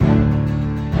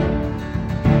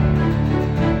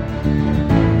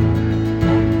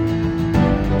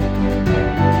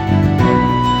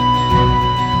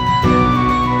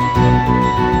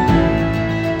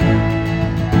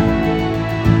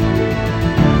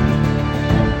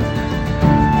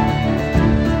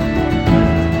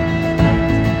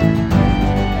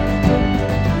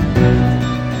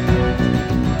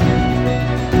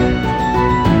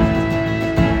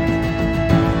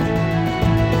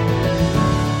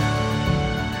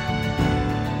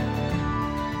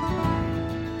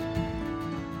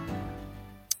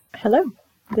Hello,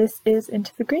 this is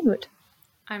Into the Greenwood.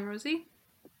 I'm Rosie.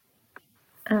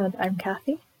 And I'm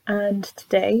Kathy. And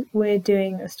today we're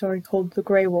doing a story called The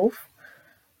Grey Wolf,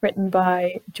 written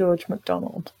by George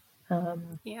MacDonald.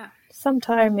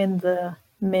 Sometime in the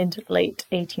mid-late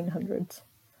 1800s.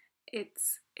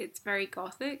 It's very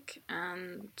gothic,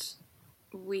 and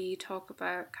we talk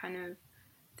about kind of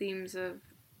themes of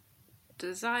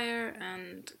desire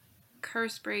and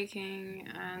curse breaking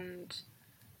and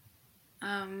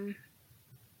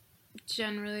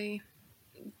generally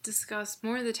discuss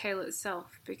more the tale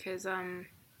itself, because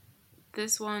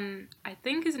this one I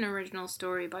think is an original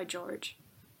story by George.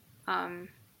 But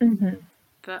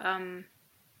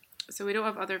so we don't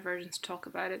have other versions to talk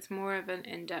about. It's more of an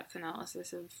in-depth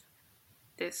analysis of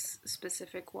this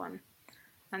specific one.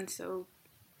 And so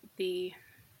the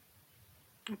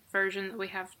version that we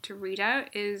have to read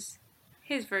out is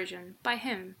his version, by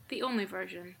him, the only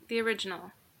version, the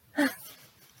original.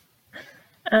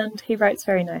 And he writes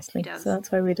very nicely, so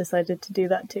that's why we decided to do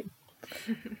that too.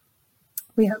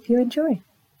 We hope you enjoy.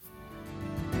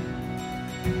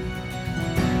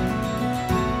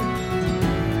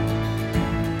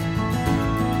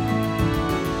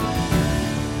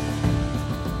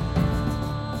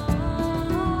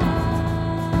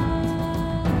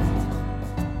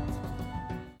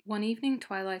 One evening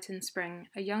twilight in spring,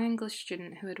 a young English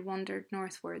student who had wandered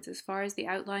northwards as far as the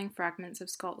outlying fragments of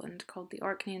Scotland called the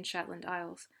Orkney and Shetland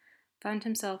Isles, found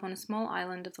himself on a small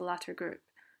island of the latter group,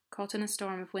 caught in a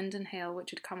storm of wind and hail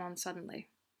which had come on suddenly.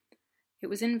 It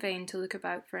was in vain to look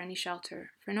about for any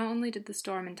shelter, for not only did the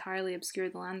storm entirely obscure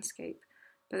the landscape,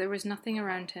 but there was nothing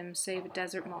around him save a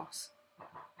desert moss.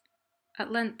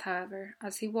 At length, however,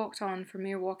 as he walked on for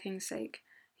mere walking's sake,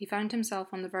 he found himself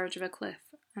on the verge of a cliff,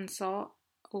 and saw,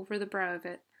 over the brow of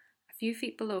it, a few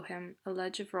feet below him, a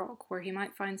ledge of rock where he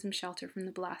might find some shelter from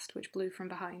the blast which blew from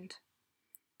behind.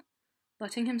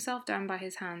 Letting himself down by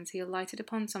his hands, he alighted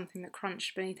upon something that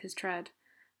crunched beneath his tread,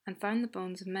 and found the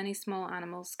bones of many small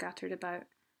animals scattered about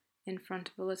in front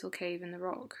of a little cave in the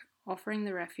rock, offering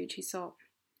the refuge he sought.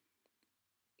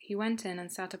 He went in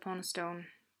and sat upon a stone.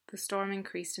 The storm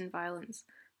increased in violence,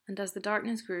 and as the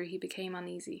darkness grew he became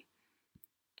uneasy,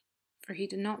 for he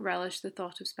did not relish the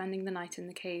thought of spending the night in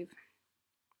the cave.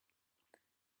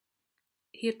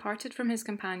 He had parted from his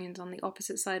companions on the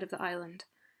opposite side of the island,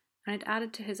 and it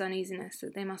added to his uneasiness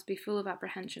that they must be full of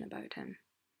apprehension about him.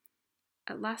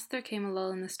 At last there came a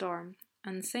lull in the storm,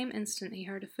 and the same instant he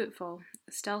heard a footfall,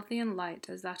 as stealthy and light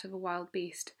as that of a wild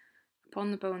beast,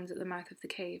 upon the bones at the mouth of the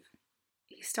cave.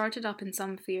 He started up in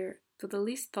some fear, though the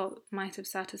least thought might have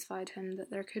satisfied him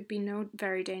that there could be no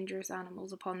very dangerous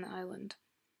animals upon the island.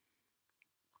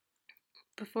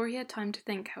 Before he had time to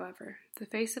think, however, the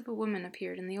face of a woman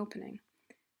appeared in the opening.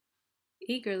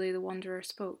 Eagerly the wanderer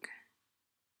spoke.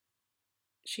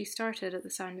 She started at the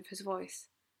sound of his voice.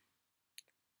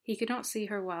 He could not see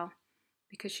her well,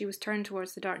 because she was turned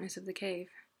towards the darkness of the cave.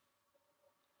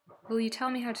 "Will you tell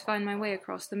me how to find my way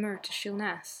across the moor to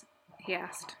Sheerness?" he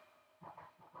asked.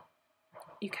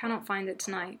 "You cannot find it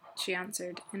tonight," she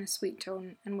answered, in a sweet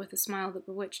tone, and with a smile that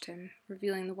bewitched him,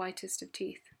 revealing the whitest of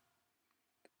teeth.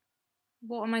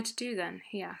 "What am I to do, then?"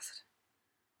 he asked.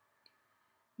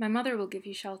 "My mother will give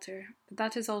you shelter, but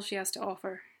that is all she has to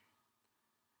offer."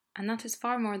 "And that is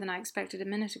far more than I expected a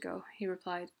minute ago," he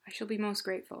replied. "I shall be most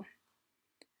grateful."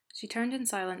 She turned in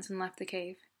silence and left the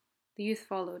cave. The youth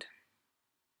followed.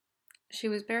 She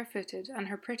was barefooted, and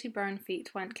her pretty brown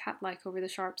feet went cat-like over the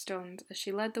sharp stones as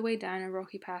she led the way down a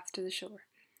rocky path to the shore.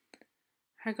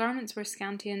 Her garments were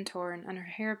scanty and torn, and her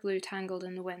hair blew tangled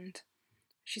in the wind.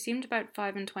 She seemed about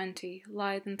 25,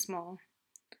 lithe and small.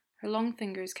 Her long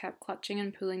fingers kept clutching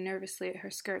and pulling nervously at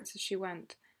her skirts as she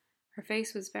went. Her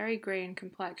face was very grey in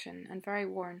complexion and very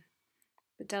worn,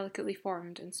 but delicately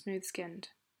formed and smooth-skinned.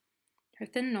 Her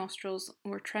thin nostrils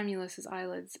were tremulous as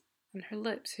eyelids, and her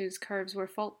lips, whose curves were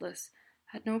faultless,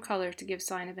 had no colour to give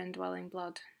sign of indwelling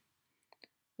blood.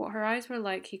 What her eyes were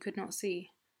like he could not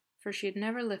see, for she had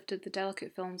never lifted the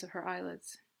delicate films of her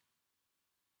eyelids.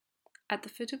 At the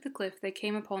foot of the cliff they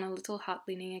came upon a little hut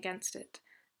leaning against it,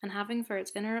 and having for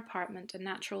its inner apartment a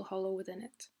natural hollow within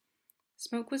it.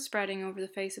 Smoke was spreading over the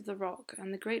face of the rock,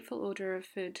 and the grateful odour of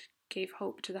food gave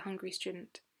hope to the hungry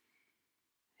student.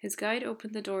 His guide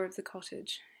opened the door of the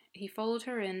cottage. He followed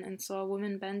her in and saw a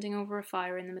woman bending over a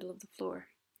fire in the middle of the floor.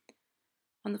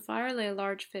 On the fire lay a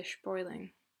large fish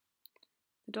broiling.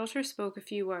 The daughter spoke a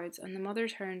few words, and the mother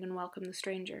turned and welcomed the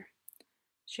stranger.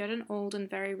 She had an old and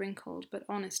very wrinkled but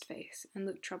honest face, and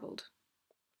looked troubled.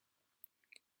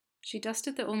 She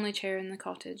dusted the only chair in the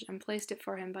cottage, and placed it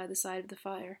for him by the side of the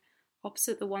fire,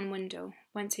 opposite the one window,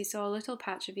 whence he saw a little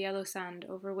patch of yellow sand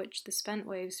over which the spent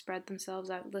waves spread themselves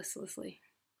out listlessly.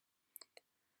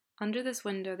 Under this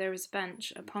window there was a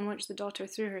bench, upon which the daughter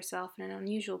threw herself in an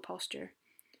unusual posture,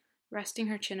 resting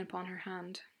her chin upon her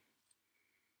hand.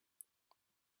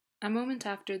 A moment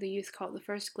after, the youth caught the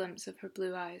first glimpse of her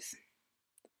blue eyes.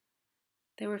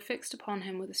 They were fixed upon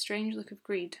him with a strange look of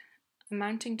greed,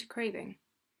 amounting to craving,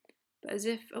 but as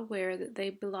if aware that they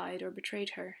belied or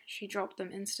betrayed her, she dropped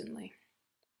them instantly.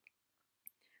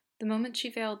 The moment she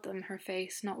veiled them, her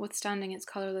face, notwithstanding its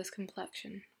colourless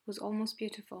complexion, was almost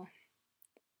beautiful.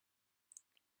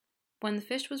 When the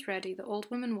fish was ready, the old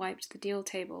woman wiped the deal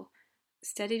table,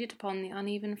 steadied it upon the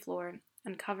uneven floor,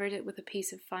 and covered it with a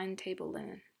piece of fine table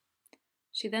linen.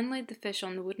 She then laid the fish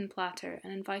on the wooden platter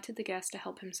and invited the guest to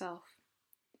help himself.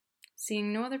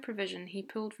 Seeing no other provision, he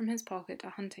pulled from his pocket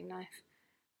a hunting knife,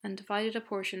 and divided a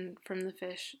portion from the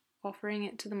fish, offering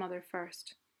it to the mother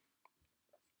first.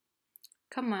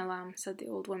 "Come, my lamb," said the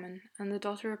old woman, and the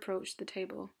daughter approached the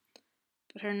table,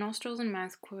 but her nostrils and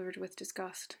mouth quivered with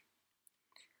disgust.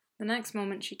 The next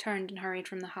moment she turned and hurried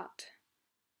from the hut.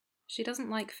 "She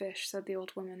doesn't like fish," said the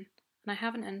old woman, "and I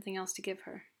haven't anything else to give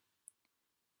her."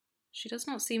 "She does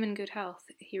not seem in good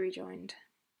health," he rejoined.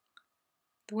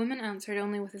 The woman answered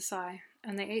only with a sigh,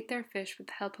 and they ate their fish with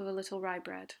the help of a little rye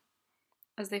bread.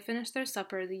 As they finished their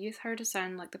supper, the youth heard a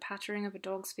sound like the pattering of a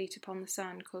dog's feet upon the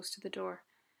sand close to the door.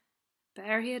 But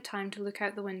ere he had time to look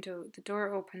out the window, the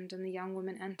door opened and the young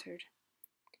woman entered.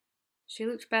 She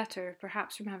looked better,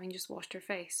 perhaps from having just washed her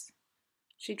face.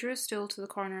 She drew a stool to the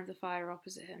corner of the fire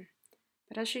opposite him,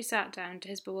 but as she sat down, to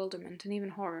his bewilderment and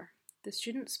even horror, the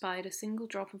student spied a single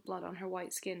drop of blood on her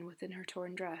white skin within her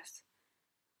torn dress.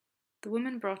 The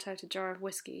woman brought out a jar of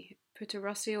whiskey, put a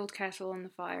rusty old kettle on the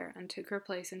fire, and took her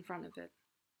place in front of it.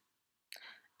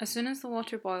 As soon as the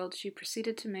water boiled, she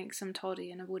proceeded to make some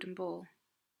toddy in a wooden bowl.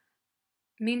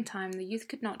 Meantime, the youth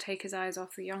could not take his eyes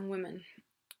off the young woman,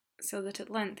 so that at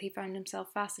length he found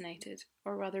himself fascinated,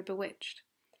 or rather bewitched.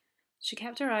 She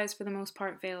kept her eyes for the most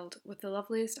part veiled, with the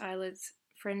loveliest eyelids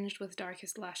fringed with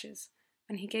darkest lashes,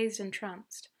 and he gazed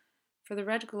entranced, for the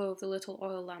red glow of the little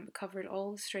oil lamp covered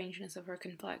all the strangeness of her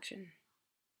complexion.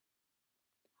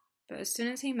 But as soon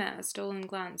as he met a stolen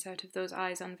glance out of those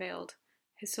eyes unveiled,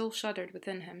 his soul shuddered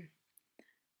within him.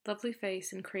 Lovely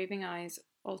face and craving eyes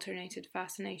alternated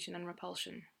fascination and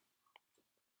repulsion.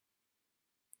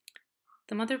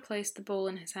 The mother placed the bowl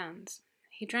in his hands.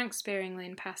 He drank sparingly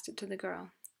and passed it to the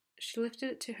girl. She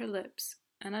lifted it to her lips,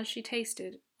 and as she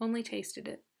only tasted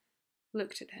it,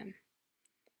 looked at him.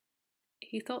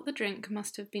 He thought the drink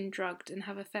must have been drugged and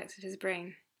have affected his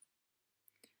brain.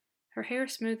 Her hair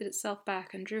smoothed itself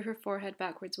back and drew her forehead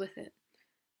backwards with it,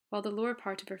 while the lower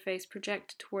part of her face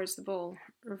projected towards the bowl,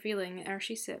 revealing, ere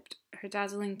she sipped, her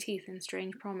dazzling teeth in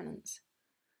strange prominence.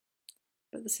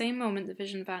 But the same moment the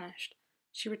vision vanished.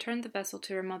 She returned the vessel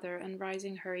to her mother, and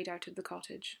rising hurried out of the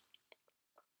cottage.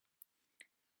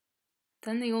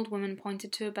 Then the old woman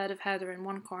pointed to a bed of heather in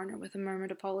one corner with a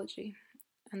murmured apology,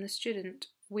 and the student,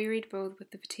 wearied both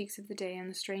with the fatigues of the day and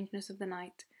the strangeness of the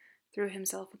night, threw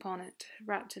himself upon it,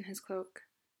 wrapped in his cloak.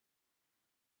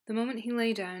 The moment he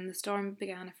lay down, the storm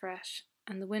began afresh,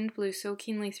 and the wind blew so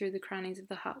keenly through the crannies of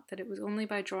the hut that it was only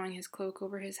by drawing his cloak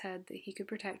over his head that he could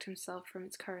protect himself from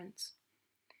its currents.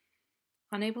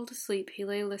 Unable to sleep, he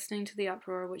lay listening to the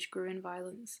uproar which grew in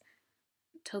violence,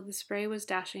 till the spray was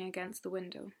dashing against the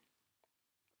window.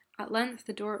 At length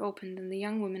the door opened and the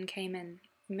young woman came in,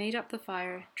 made up the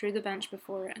fire, drew the bench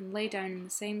before it, and lay down in the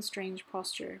same strange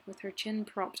posture, with her chin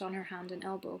propped on her hand and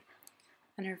elbow,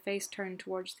 and her face turned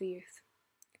towards the youth.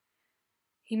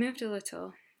 He moved a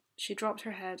little. She dropped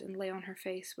her head and lay on her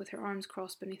face, with her arms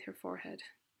crossed beneath her forehead.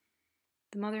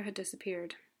 The mother had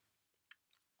disappeared.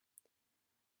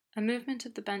 A movement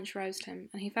of the bench roused him,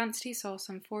 and he fancied he saw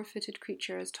some four-footed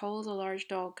creature as tall as a large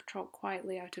dog trot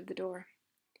quietly out of the door.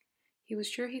 He was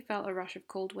sure he felt a rush of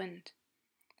cold wind.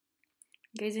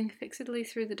 Gazing fixedly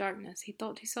through the darkness, he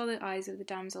thought he saw the eyes of the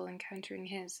damsel encountering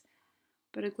his,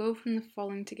 but a glow from the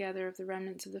falling together of the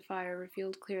remnants of the fire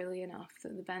revealed clearly enough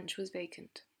that the bench was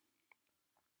vacant.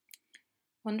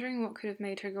 Wondering what could have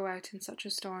made her go out in such a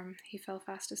storm, he fell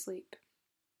fast asleep.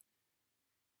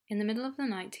 In the middle of the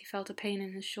night he felt a pain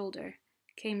in his shoulder,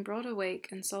 came broad awake,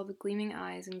 and saw the gleaming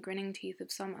eyes and grinning teeth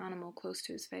of some animal close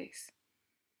to his face.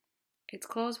 Its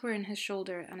claws were in his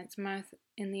shoulder, and its mouth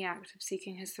in the act of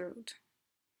seeking his throat.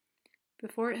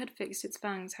 Before it had fixed its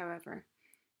fangs, however,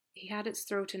 he had its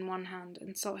throat in one hand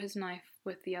and sought his knife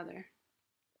with the other.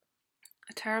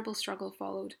 A terrible struggle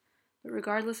followed, but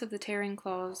regardless of the tearing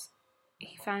claws,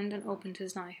 he found and opened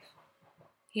his knife.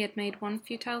 He had made one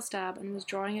futile stab and was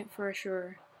drawing it for a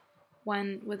surer,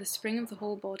 when, with a spring of the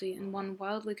whole body and one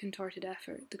wildly contorted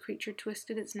effort, the creature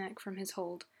twisted its neck from his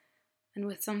hold, and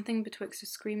with something betwixt a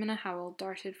scream and a howl,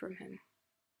 darted from him.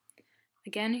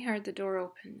 Again he heard the door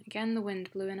open, again the wind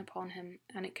blew in upon him,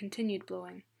 and it continued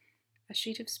blowing. A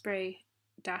sheet of spray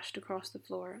dashed across the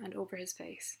floor and over his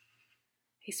face.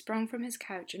 He sprung from his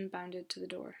couch and bounded to the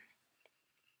door.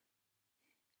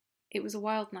 It was a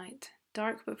wild night,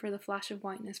 dark but for the flash of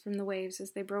whiteness from the waves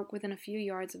as they broke within a few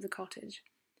yards of the cottage.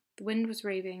 The wind was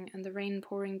raving and the rain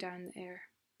pouring down the air.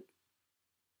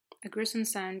 A gruesome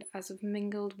sound, as of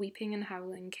mingled weeping and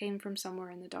howling, came from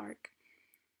somewhere in the dark.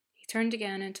 He turned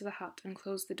again into the hut and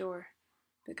closed the door,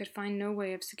 but could find no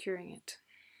way of securing it.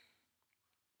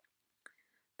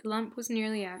 The lamp was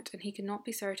nearly out, and he could not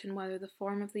be certain whether the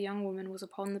form of the young woman was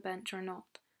upon the bench or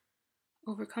not.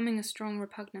 Overcoming a strong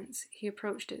repugnance, he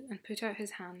approached it and put out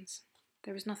his hands.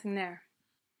 There was nothing there.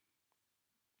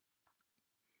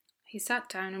 He sat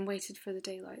down and waited for the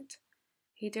daylight.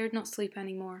 He dared not sleep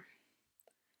any more.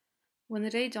 When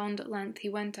the day dawned at length, he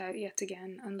went out yet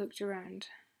again and looked around.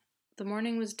 The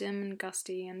morning was dim and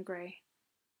gusty and grey.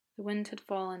 The wind had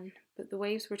fallen, but the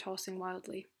waves were tossing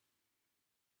wildly.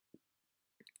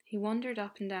 He wandered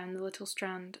up and down the little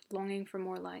strand, longing for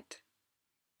more light.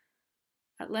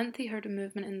 At length he heard a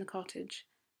movement in the cottage.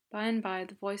 By and by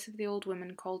the voice of the old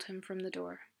woman called him from the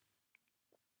door.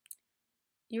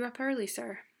 "You're up early,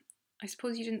 sir. I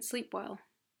suppose you didn't sleep well."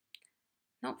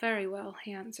 "Not very well,"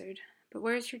 he answered. "But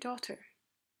where is your daughter?"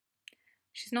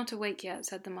 "She's not awake yet,"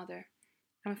 said the mother.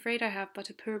 "I'm afraid I have but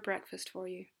a poor breakfast for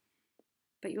you.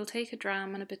 But you'll take a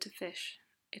dram and a bit of fish.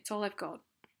 It's all I've got."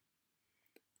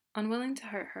 Unwilling to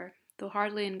hurt her, though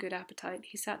hardly in good appetite,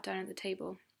 he sat down at the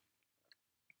table.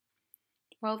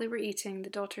 While they were eating, the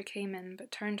daughter came in,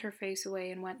 but turned her face away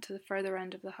and went to the further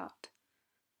end of the hut.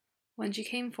 When she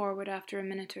came forward after a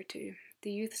minute or two,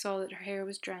 the youth saw that her hair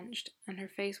was drenched, and her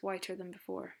face whiter than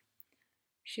before.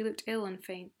 She looked ill and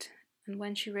faint, and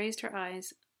when she raised her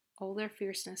eyes, all their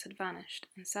fierceness had vanished,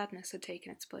 and sadness had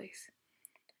taken its place.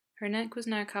 Her neck was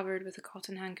now covered with a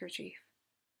cotton handkerchief.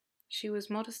 She was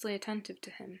modestly attentive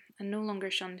to him, and no longer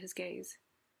shunned his gaze.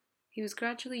 He was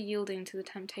gradually yielding to the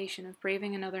temptation of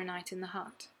braving another night in the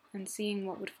hut, and seeing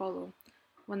what would follow,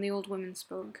 when the old woman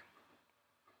spoke.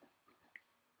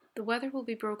 "The weather will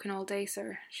be broken all day,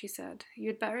 sir," she said. "You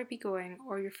had better be going,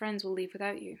 or your friends will leave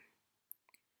without you."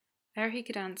 Ere he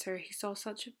could answer, he saw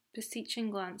such a beseeching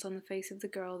glance on the face of the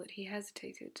girl that he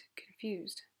hesitated,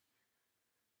 confused.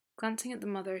 Glancing at the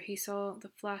mother, he saw the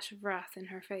flash of wrath in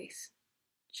her face.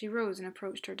 She rose and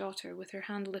approached her daughter, with her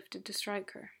hand lifted to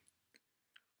strike her.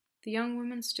 The young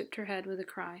woman stooped her head with a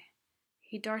cry.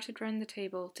 He darted round the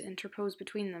table to interpose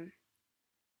between them.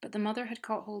 But the mother had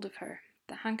caught hold of her,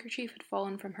 the handkerchief had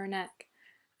fallen from her neck,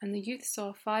 and the youth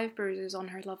saw 5 bruises on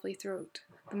her lovely throat,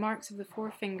 the marks of the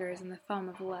 4 fingers and the thumb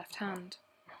of the left hand.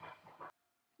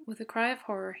 With a cry of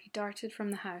horror he darted from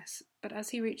the house, but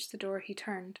as he reached the door he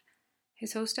turned.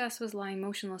 His hostess was lying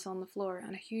motionless on the floor,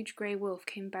 and a huge grey wolf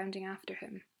came bounding after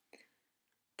him.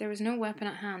 There was no weapon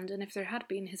at hand, and if there had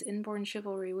been, his inborn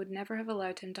chivalry would never have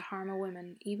allowed him to harm a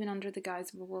woman, even under the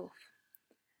guise of a wolf.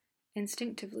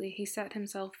 Instinctively he set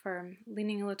himself firm,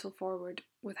 leaning a little forward,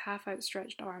 with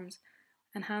half-outstretched arms,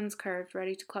 and hands curved,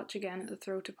 ready to clutch again at the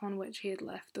throat upon which he had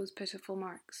left those pitiful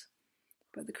marks.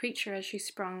 But the creature, as she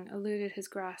sprung, eluded his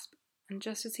grasp, and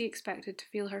just as he expected to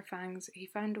feel her fangs, he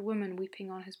found a woman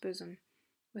weeping on his bosom,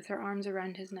 with her arms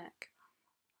around his neck.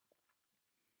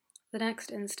 The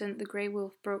next instant the grey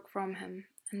wolf broke from him,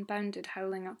 and bounded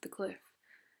howling up the cliff.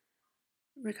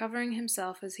 Recovering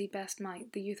himself as he best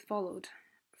might, the youth followed,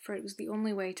 for it was the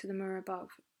only way to the moor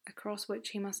above, across which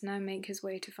he must now make his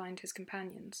way to find his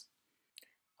companions.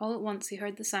 All at once he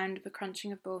heard the sound of a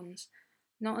crunching of bones,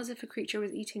 not as if a creature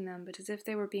was eating them, but as if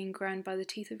they were being ground by the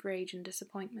teeth of rage and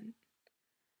disappointment.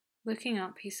 Looking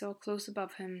up, he saw close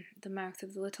above him the mouth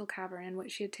of the little cavern in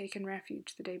which he had taken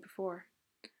refuge the day before.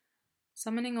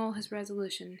 Summoning all his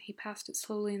resolution, he passed it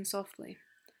slowly and softly.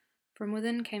 From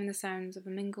within came the sounds of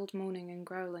a mingled moaning and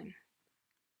growling.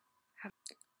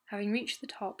 Having reached the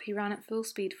top, he ran at full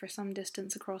speed for some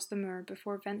distance across the moor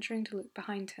before venturing to look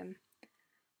behind him.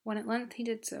 When at length he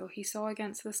did so, he saw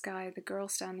against the sky the girl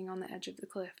standing on the edge of the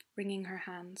cliff, wringing her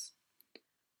hands.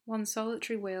 One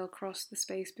solitary wail crossed the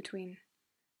space between.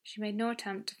 She made no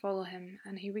attempt to follow him,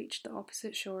 and he reached the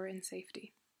opposite shore in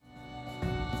safety.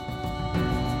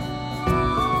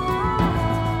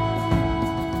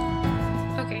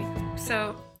 Okay,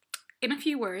 so in a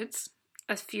few words,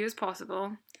 as few as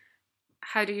possible,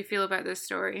 how do you feel about this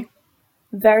story?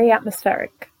 Very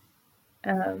atmospheric.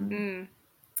 It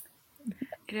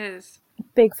is.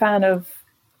 Big fan of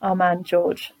our man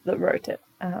George that wrote it.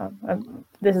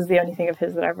 This is the only thing of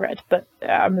his that I've read, but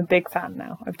I'm a big fan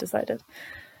now, I've decided.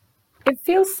 It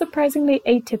feels surprisingly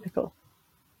atypical.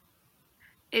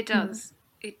 It does.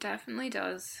 It definitely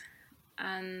does.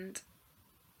 And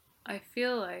I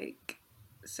feel like,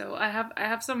 so I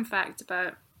have some facts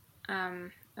about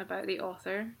the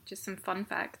author, just some fun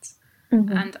facts.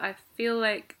 And I feel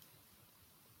like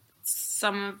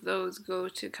some of those go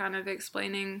to kind of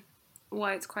explaining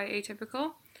why it's quite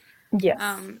atypical. Yes.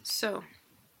 So,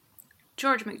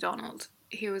 George MacDonald,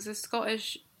 he was a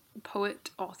Scottish poet,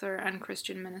 author, and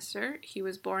Christian minister. He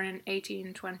was born in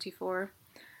 1824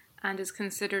 and is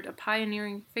considered a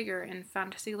pioneering figure in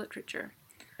fantasy literature.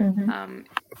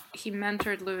 He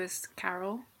mentored Lewis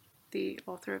Carroll, the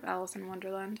author of Alice in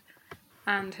Wonderland,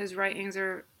 and his writings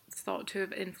are thought to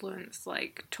have influenced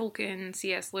like Tolkien,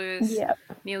 C.S. Lewis,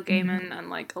 Neil Gaiman, and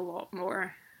like a lot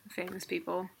more famous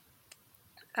people.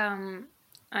 And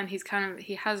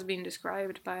he has been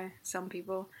described by some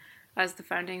people as the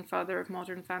founding father of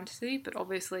modern fantasy, but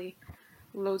obviously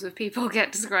loads of people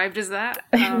get described as that.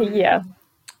 Yeah.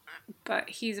 But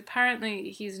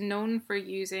he's known for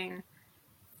using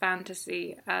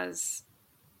fantasy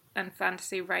and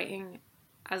fantasy writing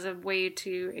as a way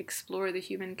to explore the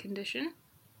human condition.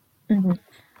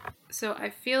 So I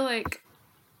feel like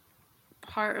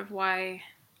part of why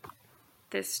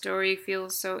this story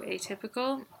feels so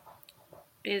atypical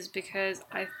is because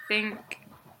I think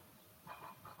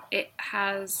it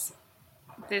has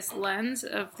this lens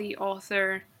of the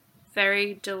author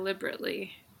very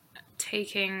deliberately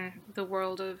taking the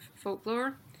world of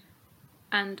folklore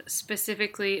and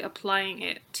specifically applying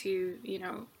it to,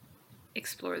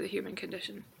 explore the human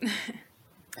condition.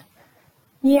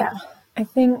 Yeah, I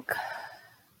think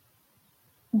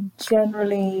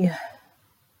generally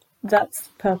that's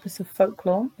the purpose of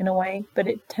folklore in a way, but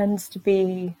it tends to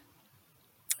be,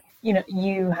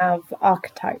 you have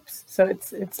archetypes, so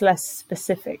it's less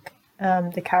specific.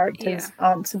 The characters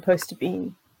aren't supposed to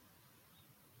be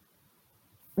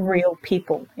real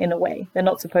people in a way. They're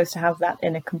not supposed to have that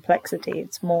inner complexity.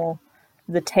 It's more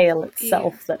the tale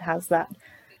itself that has that.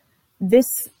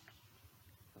 This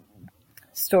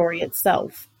story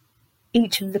itself,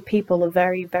 each of the people are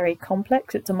very, very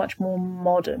complex. It's a much more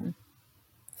modern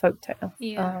folktale.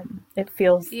 It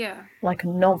feels like a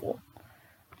novel,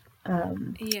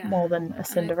 more than a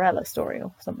Cinderella story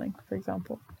or something, for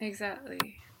example.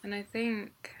 Exactly. And I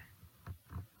think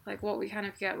like what we kind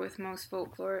of get with most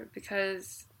folklore,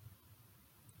 because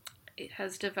it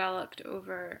has developed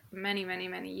over many, many,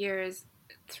 many years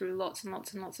through lots and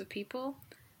lots and lots of people,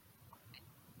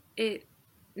 it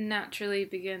naturally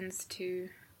begins to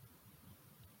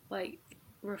like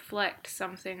reflect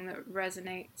something that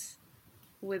resonates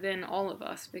within all of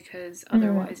us, because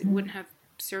otherwise it wouldn't have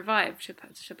survived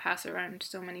to pass around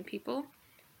so many people.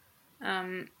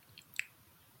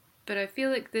 But I feel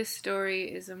like this story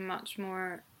is a much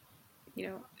more,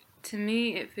 to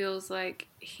me it feels like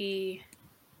he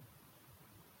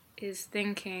is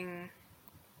thinking,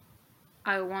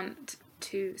 I want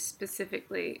to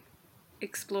specifically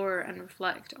explore and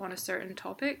reflect on a certain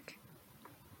topic,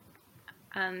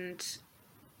 and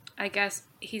I guess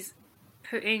he's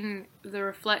putting the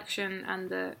reflection and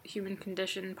the human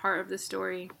condition part of the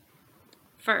story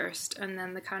first, and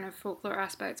then the kind of folklore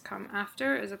aspects come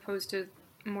after, as opposed to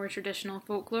more traditional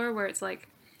folklore where it's like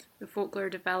the folklore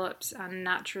develops and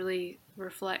naturally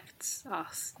reflects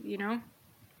us,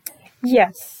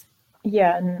 Yes.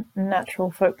 Yeah,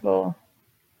 natural folklore.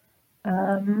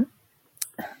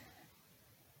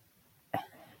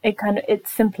 It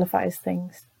simplifies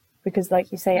things because,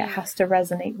 like you say, it has to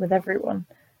resonate with everyone.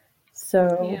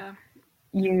 So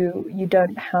you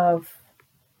don't have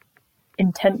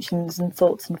intentions and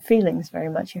thoughts and feelings very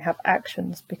much. You have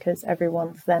actions, because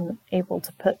everyone's then able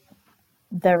to put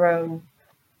their own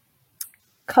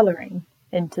colouring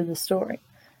into the story,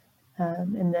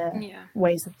 in their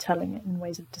ways of telling it and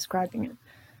ways of describing it.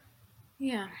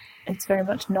 Yeah. It's very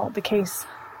much not the case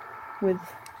with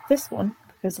this one,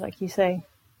 because like you say,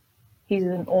 he's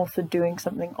an author doing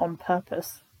something on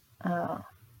purpose,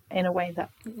 in a way that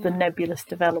the nebulous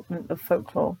development of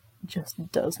folklore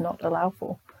just does not allow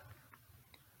for.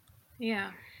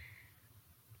 Yeah.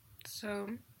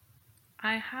 So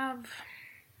I have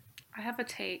a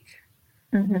take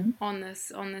on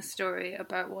this story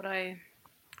about what I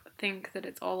think that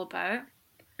it's all about.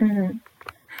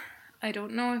 I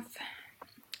don't know if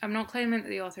I'm not claiming that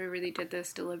the author really did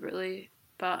this deliberately,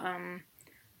 but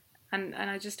and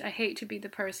I hate to be the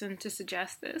person to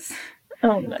suggest this.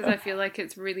 Oh no. Because I feel like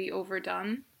it's really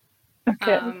overdone.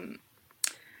 Okay.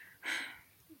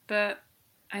 But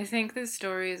I think this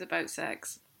story is about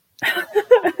sex.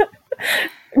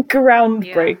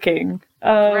 groundbreaking.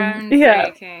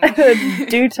 Groundbreaking. Yeah.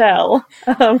 Do tell.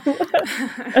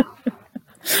 Okay.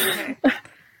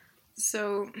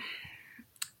 So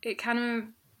it kind of,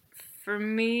 for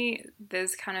me,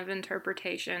 this kind of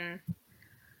interpretation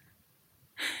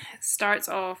starts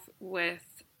off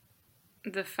with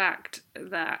the fact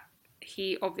that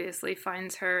he obviously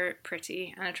finds her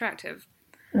pretty and attractive.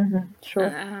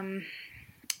 Sure.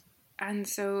 And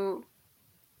so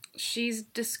she's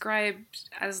described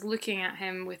as looking at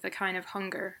him with a kind of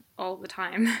hunger all the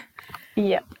time.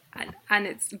 Yeah. And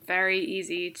it's very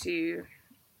easy to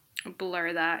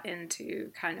blur that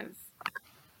into kind of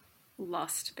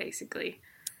lust, basically.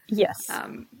 Yes.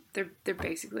 They're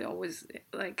basically always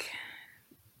like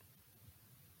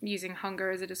using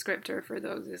hunger as a descriptor for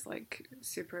those is like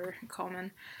super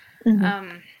common.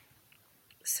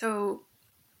 So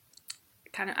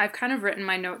I've kind of written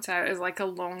my notes out as like a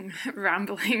long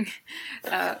rambling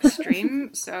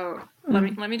stream. So let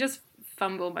me just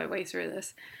fumble my way through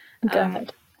this. Go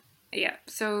ahead. Yeah.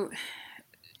 So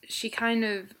she kind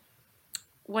of,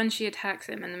 when she attacks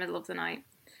him in the middle of the night,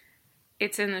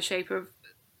 it's in the shape of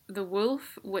the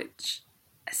wolf, which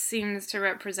seems to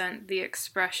represent the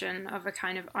expression of a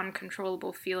kind of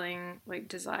uncontrollable feeling like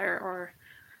desire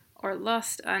or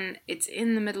lust, and it's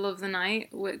in the middle of the night,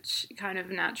 which kind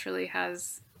of naturally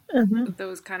has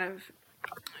those kind of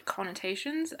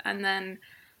connotations. And then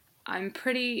I'm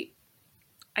kind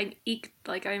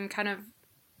of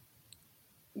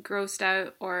grossed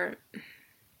out or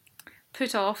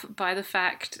put off by the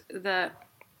fact that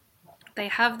they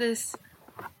have this.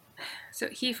 So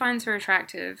he finds her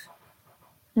attractive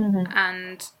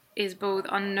and is both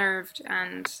unnerved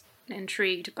and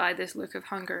intrigued by this look of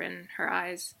hunger in her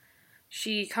eyes.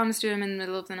 She comes to him in the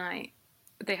middle of the night.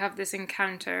 They have this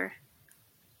encounter,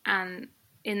 and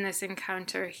in this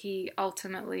encounter he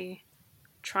ultimately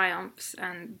triumphs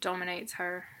and dominates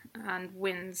her and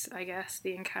wins, I guess,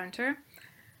 the encounter.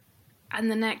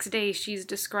 And the next day she's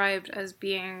described as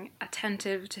being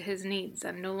attentive to his needs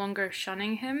and no longer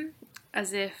shunning him,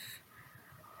 as if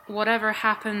whatever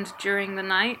happened during the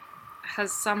night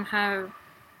has somehow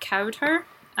cowed her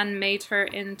and made her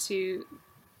into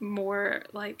more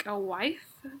like a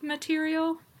wife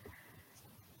material.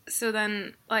 So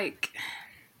then, like,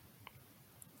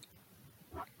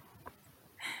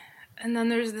 and then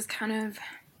there's this kind of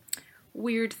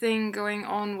weird thing going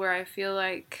on where I feel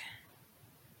like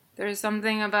there's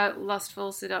something about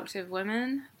lustful, seductive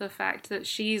women. The fact that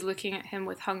she's looking at him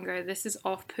with hunger, this is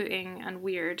off-putting and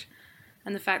weird.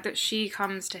 And the fact that she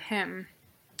comes to him,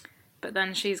 but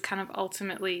then she's kind of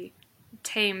ultimately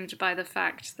tamed by the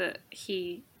fact that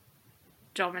he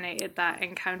dominated that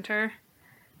encounter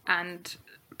and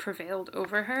prevailed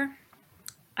over her.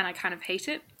 And I kind of hate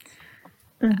it.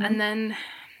 And then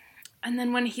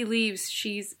when he leaves,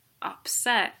 she's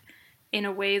upset in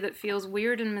a way that feels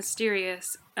weird and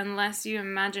mysterious, unless you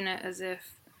imagine it as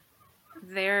if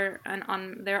they're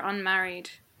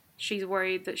unmarried. She's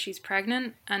worried that she's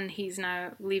pregnant, and he's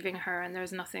now leaving her, and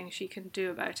there's nothing she can do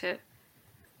about it.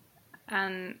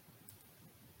 And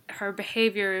her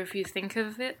behavior, if you think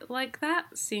of it like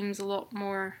that, seems a lot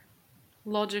more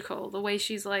logical. The way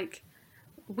she's like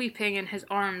weeping in his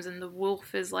arms, and the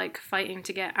wolf is like fighting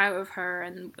to get out of her,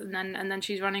 and then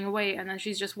she's running away, and then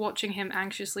she's just watching him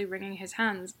anxiously wringing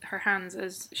her hands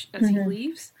as he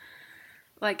leaves.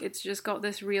 Like, it's just got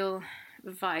this real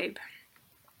vibe.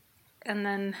 And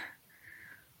then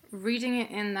reading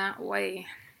it in that way,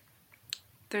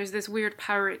 there's this weird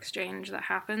power exchange that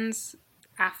happens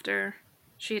after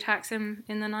she attacks him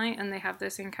in the night and they have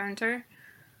this encounter,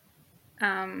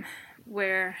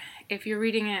 where if you're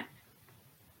reading it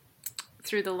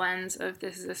through the lens of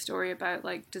this is a story about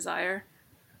like desire,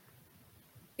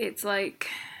 it's like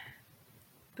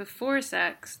before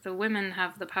sex the women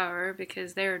have the power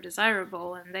because they're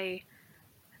desirable and they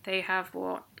have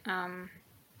what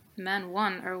men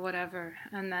want or whatever,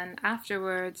 and then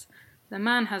afterwards the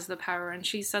man has the power and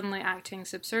she's suddenly acting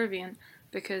subservient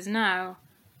because now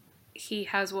he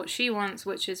has what she wants,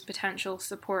 which is potential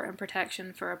support and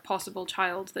protection for a possible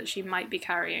child that she might be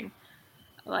carrying.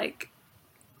 Like,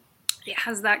 it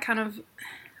has that kind of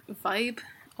vibe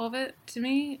of it to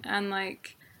me, and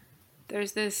like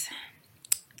there's this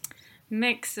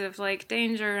mix of like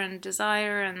danger and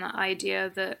desire, and the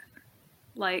idea that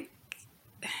like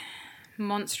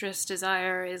monstrous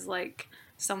desire is like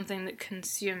something that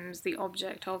consumes the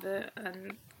object of it,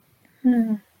 and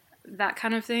that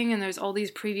kind of thing. And there's all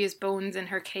these previous bones in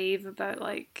her cave about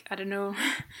like, I don't know,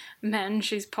 men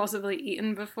she's possibly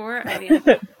eaten before. I mean,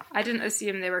 I didn't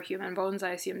assume they were human bones.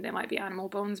 I assumed they might be animal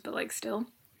bones, but like still.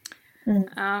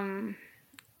 And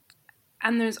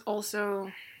there's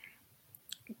also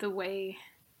the way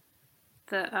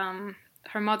that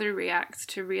her mother reacts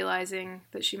to realizing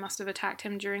that she must have attacked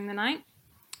him during the night.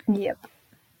 Yep.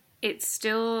 It's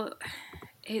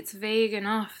vague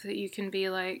enough that you can be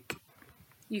like,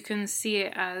 you can see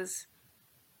it as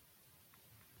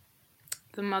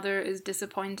the mother is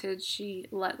disappointed she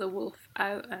let the wolf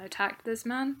out and attacked this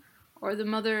man, or the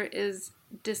mother is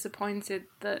disappointed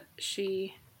that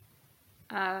she,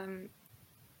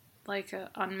 like an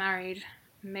unmarried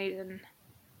maiden,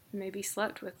 maybe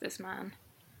slept with this man.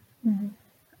 Mm-hmm.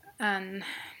 And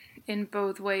in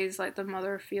both ways, like, the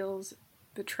mother feels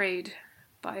betrayed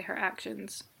by her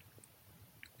actions.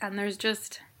 And there's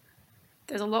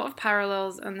a lot of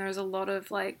parallels, and there's a lot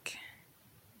of, like,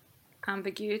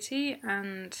 ambiguity,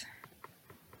 and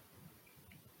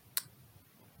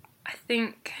I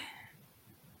think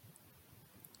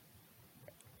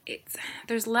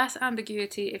there's less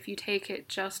ambiguity if you take it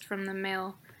just from the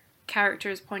male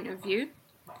character's point of view.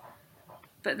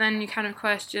 But then you kind of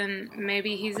question,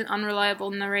 maybe he's an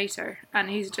unreliable narrator, and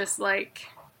he's just like,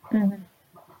 mm-hmm.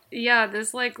 Yeah,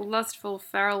 this, like, lustful,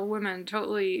 feral woman,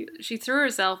 totally, she threw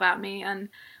herself at me, and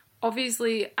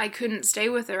obviously I couldn't stay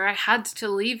with her. I had to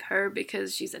leave her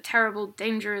because she's a terrible,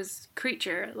 dangerous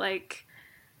creature. Like,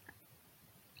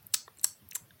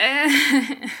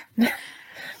 mm-hmm.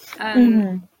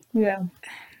 Yeah.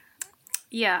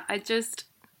 Yeah,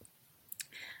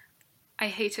 I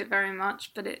hate it very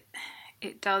much, but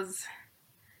it does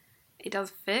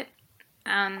fit,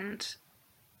 and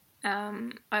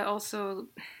I also,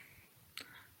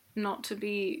 not to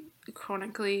be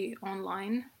chronically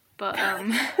online, but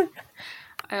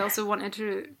I also wanted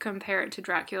to compare it to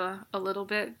Dracula a little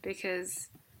bit, because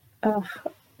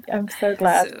I'm so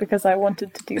glad, because I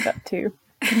wanted to do that too.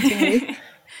 Continue.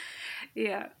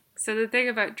 Yeah. So the thing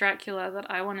about Dracula that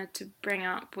I wanted to bring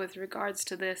up with regards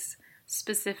to this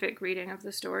specific reading of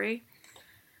the story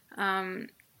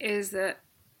is that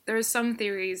there are some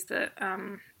theories that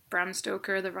Bram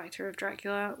Stoker, the writer of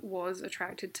Dracula, was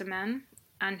attracted to men,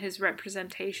 and his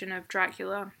representation of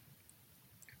Dracula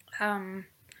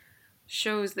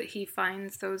shows that he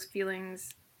finds those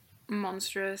feelings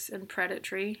monstrous and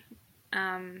predatory,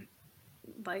 and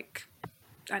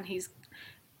he's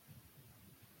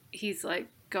like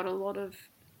got a lot of,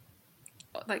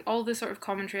 like, all the sort of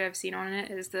commentary I've seen on it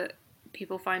is that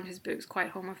people find his books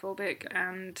quite homophobic,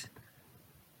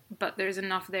 but there's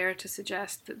enough there to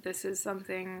suggest that this is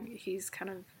something he's kind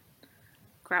of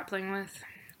grappling with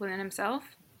within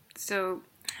himself. So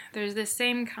there's this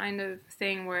same kind of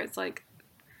thing where it's like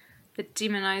the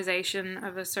demonization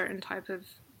of a certain type of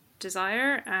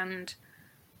desire, and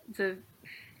the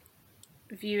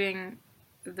viewing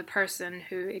the person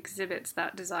who exhibits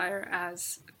that desire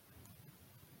as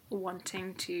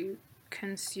wanting to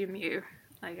consume you,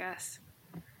 I guess.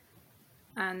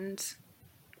 And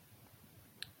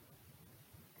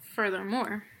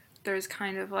furthermore, there's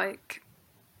kind of like,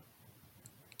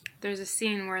 there's a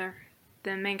scene where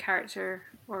the main character,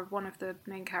 or one of the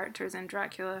main characters in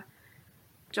Dracula,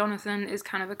 Jonathan, is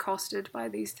kind of accosted by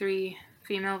these 3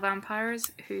 female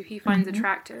vampires who he finds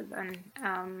attractive, and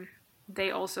they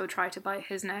also try to bite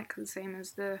his neck, the same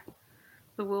as the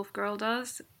wolf girl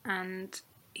does. And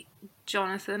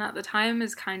Jonathan at the time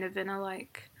is kind of in a,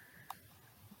 like,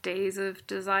 daze of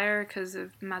desire because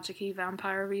of magic-y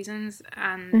vampire reasons,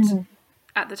 and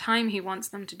at the time he wants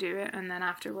them to do it, and then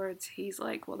afterwards he's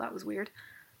like, well, that was weird.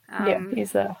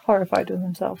 He's horrified with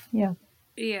himself. Yeah,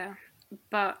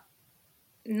 but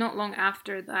not long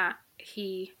after that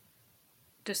he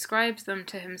describes them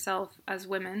to himself as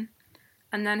women,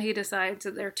 and then he decides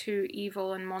that they're too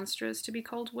evil and monstrous to be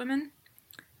called women.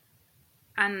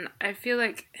 And I feel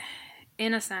like,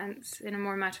 in a sense, in a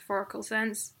more metaphorical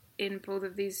sense, in both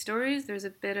of these stories, there's a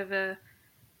bit of a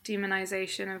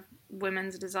demonization of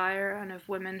women's desire and of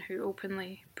women who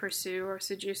openly pursue or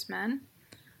seduce men,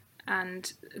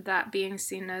 and that being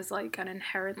seen as, like, an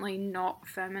inherently not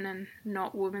feminine,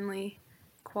 not womanly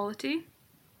quality.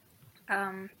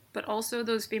 But also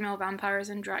those female vampires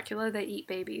in Dracula, they eat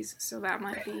babies, so that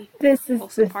might be this is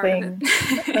also the part thing. of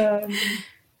it.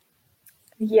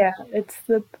 Yeah, it's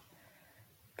the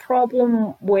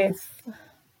problem with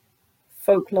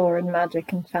folklore and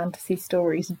magic and fantasy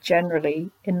stories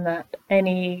generally, in that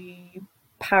any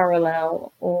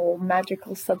parallel or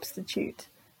magical substitute,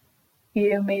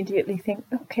 you immediately think,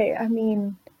 okay, I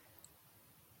mean,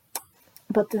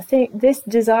 but this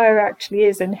desire actually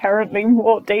is inherently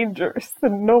more dangerous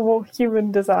than normal human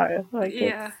desire. Like,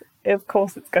 Yeah. Of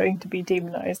course it's going to be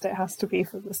demonized. It has to be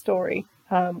for the story,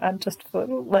 and just for,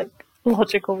 like,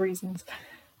 logical reasons.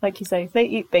 Like you say, they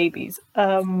eat babies.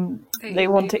 They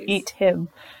want to eat him.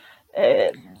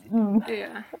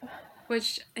 Yeah.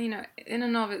 Which, you know, in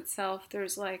and of itself,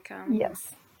 there's like...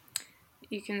 yes.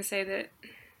 You can say that...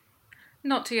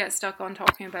 Not to get stuck on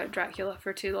talking about Dracula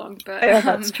for too long, but... Yeah,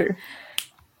 that's true.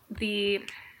 The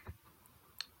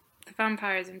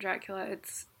vampires in Dracula,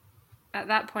 it's... At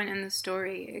that point in the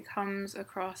story, it comes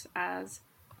across as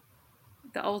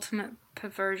the ultimate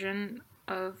perversion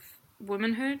of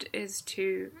womanhood is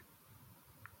to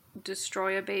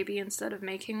destroy a baby instead of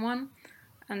making one,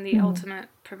 and the ultimate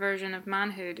perversion of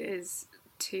manhood is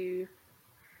to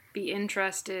be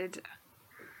interested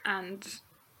and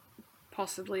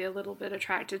possibly a little bit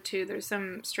attracted to. There's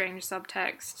some strange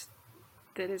subtext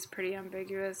that is pretty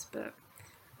ambiguous, but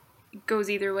it goes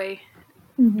either way.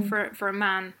 For a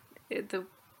man, the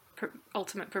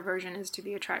ultimate perversion is to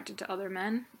be attracted to other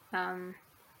men.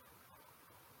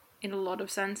 In a lot of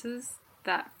senses,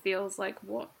 that feels like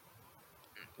what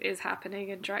is happening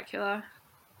in Dracula,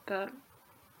 but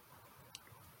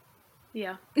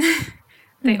yeah.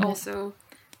 They also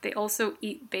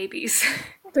eat babies.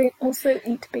 They also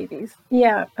eat babies.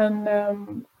 Yeah,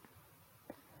 and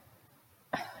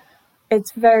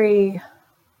it's very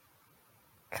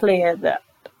clear that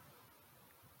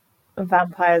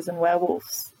vampires and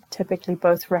werewolves typically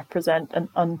both represent an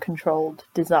uncontrolled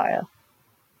desire.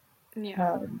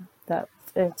 Yeah.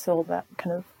 It's all that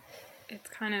kind of... It's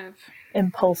kind of...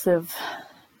 impulsive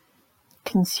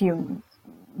consuming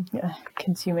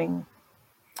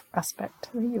aspect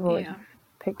that you've already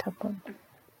picked up on.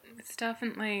 It's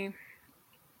definitely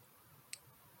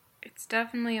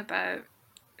about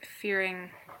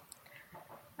fearing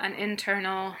an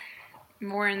internal,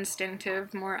 more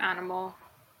instinctive, more animal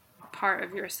part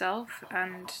of yourself,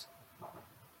 and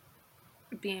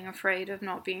being afraid of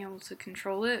not being able to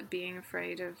control it, being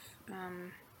afraid of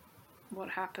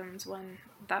what happens when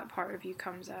that part of you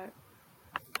comes out.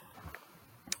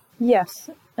 Yes,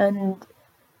 and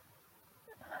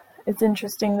it's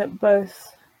interesting that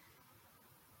both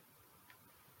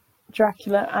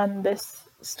Dracula and this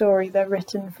story, they're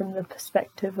written from the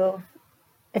perspective of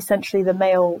essentially the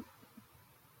male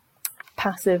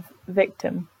passive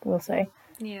victim, we'll say.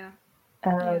 Yeah.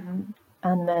 And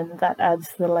then that adds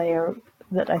the layer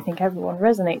that I think everyone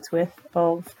resonates with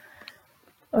of,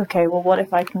 okay, well, what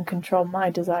if I can control my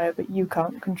desire but you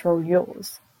can't control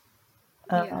yours?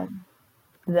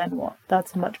 Then what?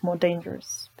 That's a much more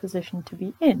dangerous position to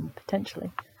be in,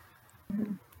 potentially.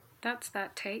 That's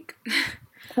that take.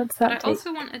 That's that But I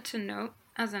also wanted to note,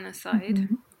 as an aside,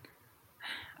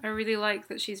 I really like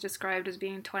that she's described as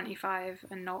being 25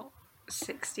 and not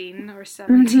 16 or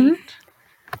 17.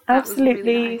 Absolutely.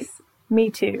 Really nice. Me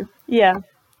too. Yeah.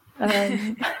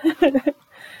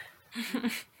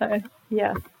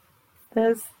 Yeah.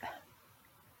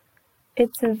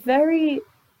 It's a very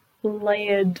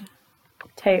layered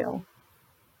tale.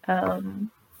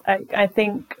 I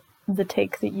think the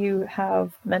take that you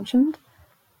have mentioned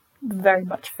very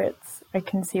much fits. I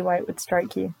can see why it would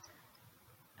strike you.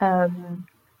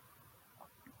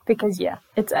 Because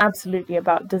it's absolutely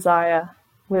about desire.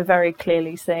 We're very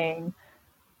clearly saying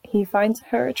he finds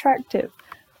her attractive,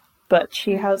 but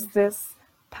she has this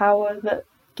power that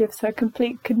gives her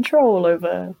complete control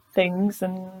over things,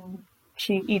 and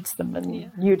she eats them,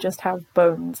 and you just have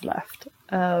bones left.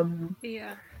 Like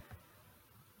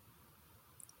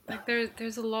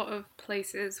there's a lot of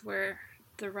places where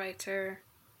the writer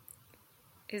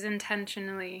is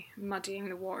intentionally muddying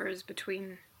the waters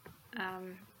between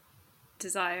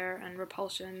desire and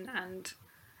repulsion and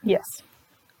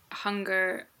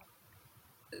hunger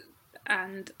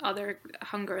and other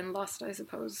hunger and lust, I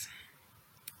suppose.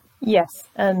 Yes,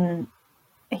 and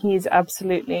he's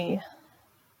absolutely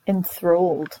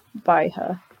enthralled by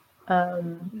her.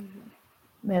 And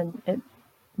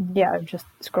I've just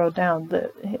scrolled down,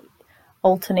 the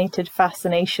alternated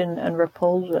fascination and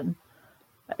repulsion.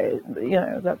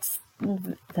 That's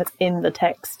in the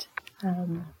text.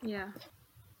 I'm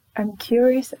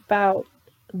curious about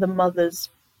the mother's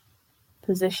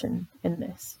position in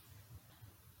this.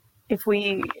 If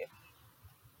we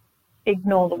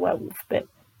ignore the werewolf bit,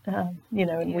 and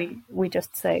we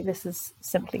just say this is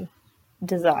simply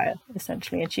desire,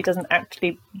 essentially, and she doesn't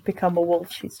actually become a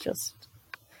wolf, she's just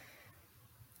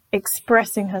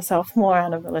expressing herself more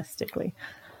animalistically.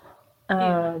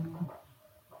 Then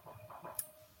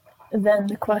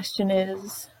the question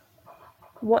is,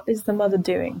 what is the mother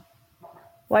doing?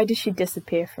 Why does she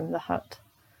disappear from the hut?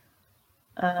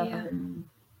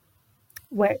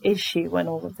 Where is she when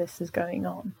all of this is going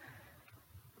on?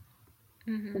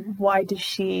 Why does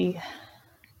she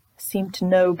seem to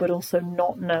know but also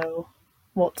not know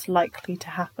what's likely to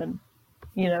happen?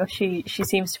 She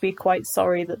seems to be quite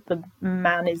sorry that the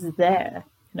man is there,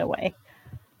 in a way.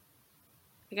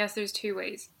 I guess there's two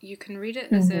ways. You can read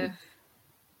it as if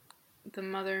the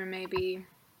mother maybe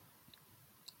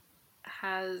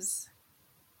has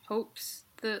hopes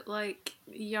that, like,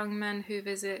 young men who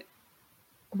visit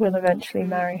will eventually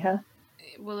marry her.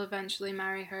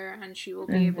 And she will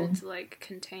be able to, like,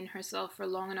 contain herself for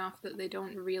long enough that they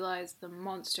don't realize the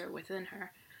monster within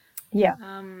her. Yeah.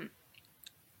 And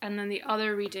then the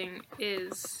other reading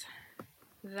is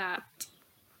that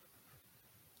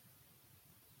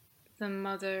the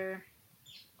mother,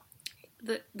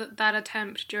 that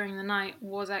attempt during the night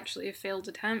was actually a failed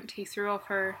attempt. He threw off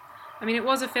her. I mean, it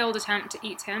was a failed attempt to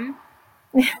eat him.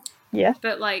 Yeah.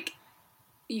 But, like,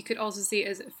 you could also see it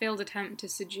as a failed attempt to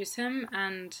seduce him,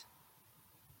 and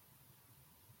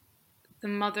the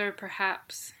mother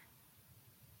perhaps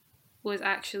was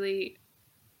actually.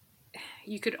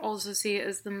 You could also see it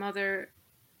as the mother.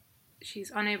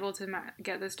 She's unable to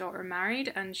get this daughter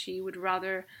married, and she would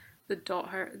rather the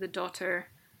daughter,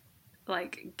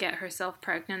 like, get herself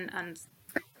pregnant and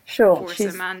force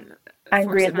she's a man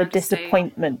angry at the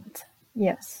disappointment. Stay.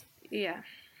 Yes. Yeah.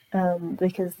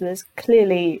 Because there's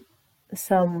clearly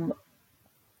some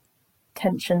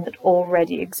tension that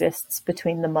already exists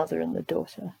between the mother and the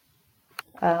daughter.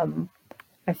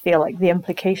 I feel like the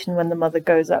implication when the mother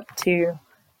goes up to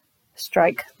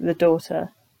strike the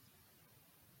daughter,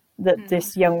 that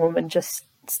this young woman just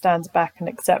stands back and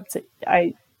accepts it.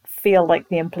 I feel like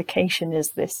the implication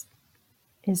is this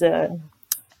is an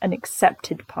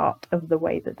accepted part of the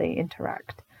way that they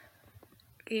interact.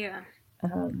 Yeah.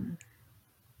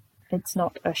 It's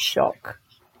not a shock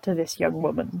to this young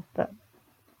woman that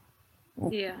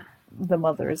the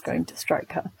mother is going to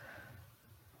strike her.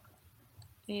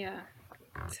 Yeah.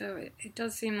 So it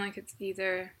does seem like it's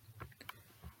either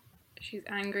she's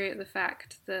angry at the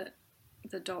fact that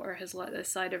the daughter has let this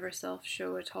side of herself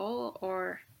show at all,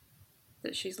 or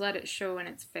that she's let it show and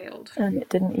it's failed. And it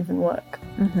didn't even work.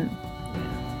 Mm-hmm.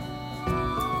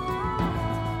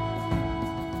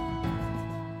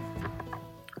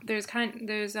 Yeah.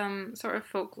 There's sort of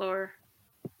folklore,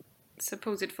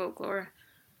 supposed folklore,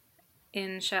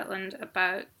 in Shetland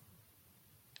about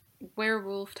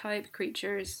werewolf-type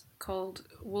creatures called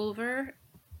wolver,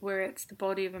 where it's the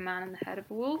body of a man and the head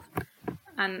of a wolf.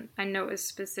 And I noticed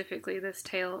specifically this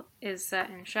tale is set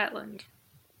in Shetland.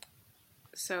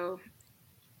 So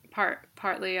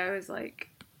partly I was like,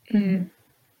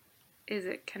 is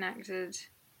it connected?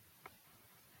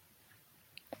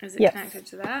 Is it connected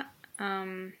to that?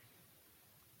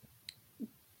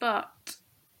 But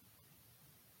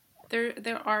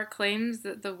there are claims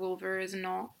that the wolver is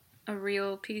not a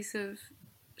real piece of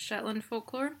Shetland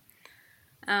folklore.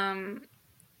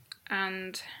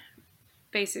 And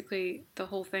basically the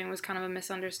whole thing was kind of a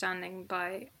misunderstanding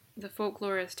by the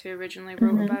folklorist who originally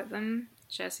wrote about them,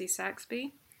 Jessie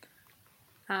Saxby.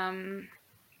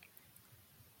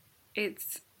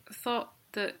 It's thought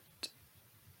that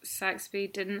Saxby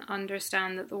didn't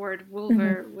understand that the word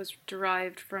wolver was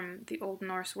derived from the Old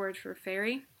Norse word for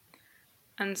fairy,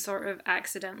 and sort of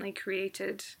accidentally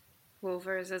created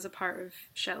wolvers as a part of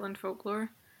Shetland folklore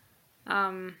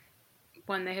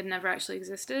when they had never actually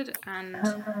existed. And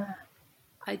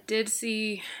I did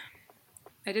see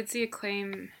a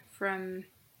claim from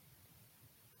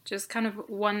just kind of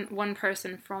one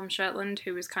person from Shetland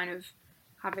who was kind of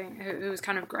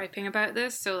griping about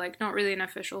this. So, like, not really an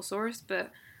official source, but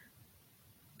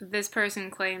this person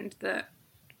claimed that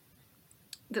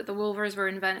the wolvers were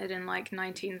invented in, like,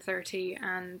 1930,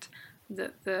 and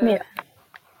that the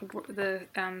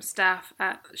staff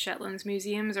at Shetland's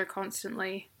museums are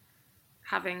constantly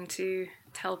having to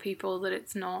tell people that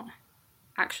it's not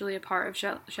actually a part of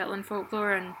Shetland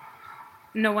folklore, and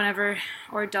no one ever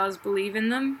or does believe in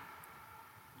them.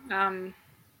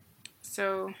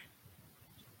 So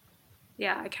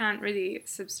yeah, I can't really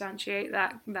substantiate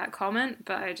that comment,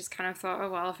 but I just kind of thought, oh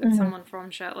well, if it's someone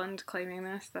from Shetland claiming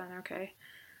this, then okay.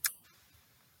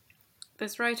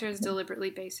 This writer is deliberately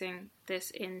basing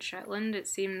this in Shetland. It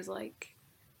seems like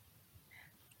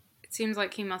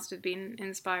he must have been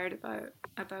inspired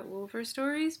about wolver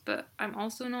stories, but I'm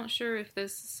also not sure if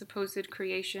this supposed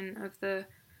creation of the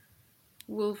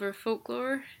wolver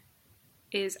folklore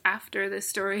is after this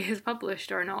story is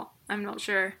published or not. I'm not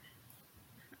sure.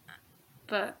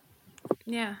 But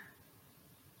yeah.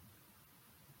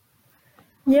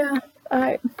 Yeah,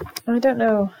 I don't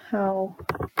know how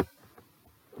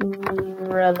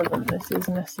relevant this is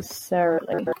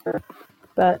necessarily,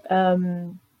 but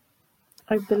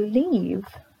I believe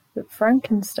that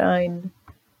Frankenstein,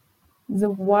 the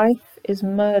wife is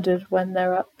murdered when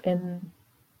they're up in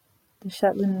the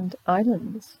Shetland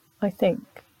Islands, I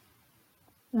think,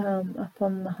 up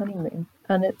on the honeymoon,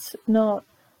 and it's not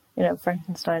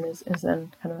Frankenstein is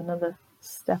then kind of another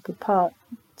step apart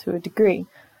to a degree.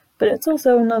 But it's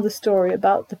also another story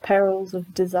about the perils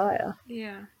of desire.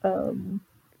 Yeah.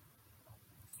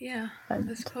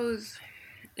 I suppose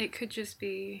it could just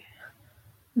be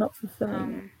not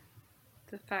fulfilling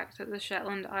the fact that the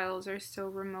Shetland Isles are so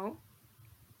remote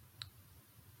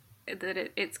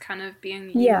that it's kind of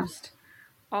being used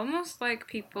almost like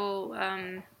people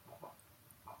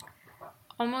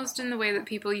almost in the way that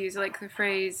people use like the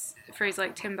phrase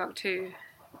like Timbuktu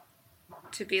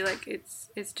to be like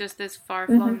it's just this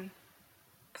far-flung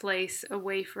place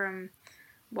away from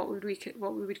what we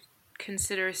would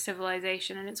consider a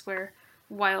civilization, and it's where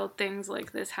wild things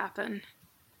like this happen.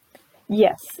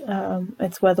 Yes,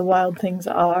 it's where the wild things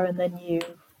are, and then you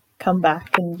come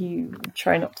back and you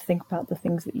try not to think about the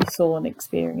things that you saw and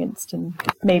experienced and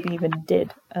maybe even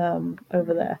did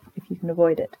over there, if you can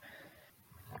avoid it.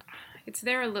 It's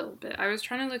there a little bit. I was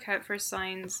trying to look out for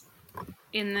signs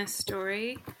in this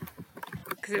story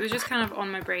because it was just kind of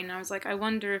on my brain. I was like, I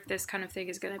wonder if this kind of thing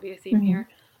is going to be a theme here.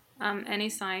 Any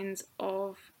signs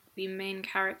of the main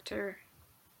character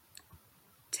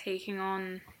taking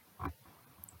on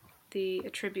the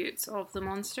attributes of the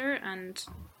monster and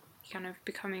kind of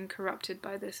becoming corrupted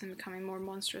by this and becoming more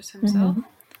monstrous himself.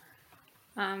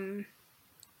 I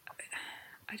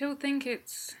don't think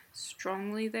it's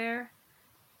strongly there,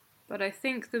 but I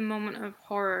think the moment of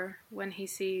horror when he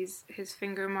sees his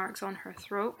finger marks on her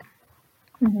throat,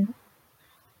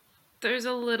 there's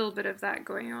a little bit of that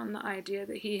going on, the idea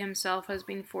that he himself has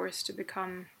been forced to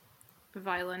become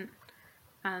violent,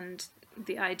 and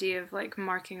the idea of like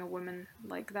marking a woman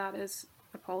like that is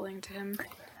appalling to him.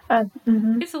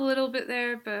 It's a little bit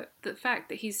there, but the fact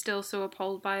that he's still so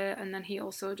appalled by it and then he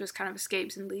also just kind of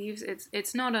escapes and leaves,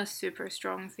 it's not a super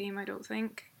strong theme, I don't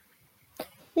think.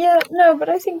 Yeah, no, but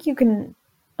I think you can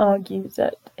argue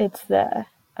that it's there,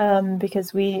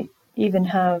 because we even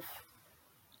have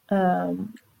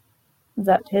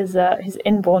that his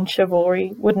inborn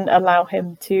chivalry wouldn't allow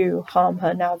him to harm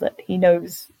her now that he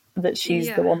knows that she's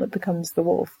the one that becomes the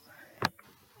wolf.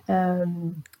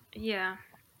 Yeah.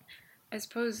 I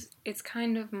suppose it's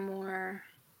kind of more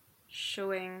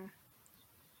showing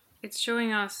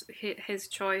us his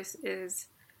choice is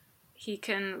he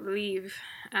can leave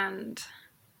and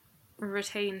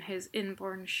retain his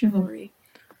inborn chivalry,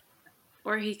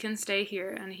 or he can stay here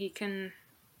and he can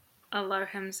allow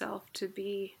himself to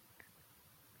be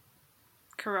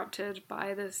corrupted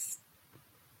by this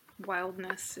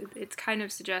wildness. It's kind of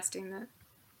suggesting that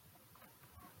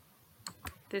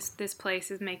this place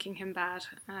is making him bad,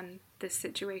 and this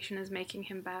situation is making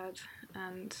him bad,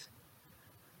 and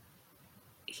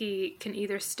he can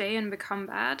either stay and become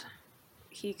bad,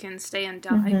 he can stay and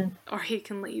die, or he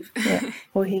can leave.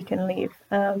 Or he can leave.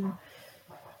 And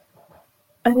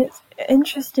it's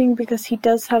interesting because he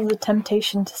does have the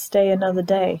temptation to stay another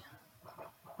day,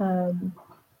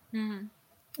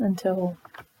 until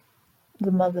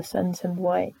the mother sends him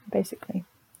away, basically.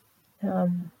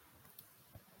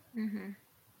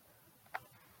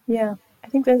 Yeah, I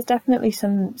think there's definitely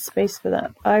some space for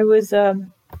that. I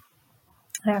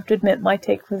have to admit, my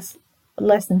take was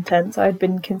less intense. I'd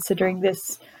been considering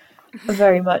this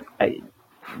very much okay,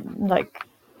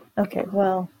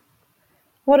 well,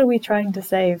 what are we trying to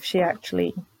say if she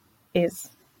actually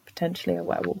is potentially a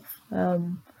werewolf?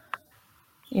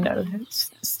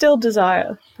 It's still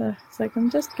desire. It's like, I'm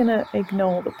just going to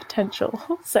ignore the potential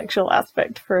sexual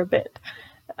aspect for a bit.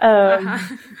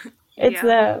 It's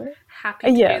there. Happy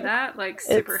to do that, like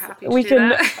super happy to do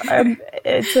that.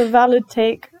 It's a valid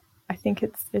take. I think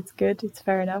it's good. It's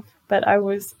fair enough. But I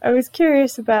was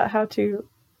curious about how to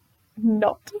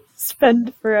not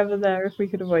spend forever there if we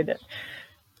could avoid it.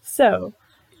 So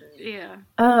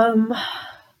then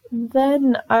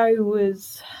I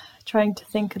was trying to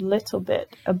think a little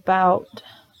bit about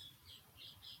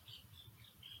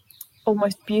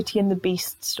almost Beauty and the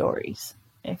Beast stories,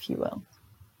 if you will.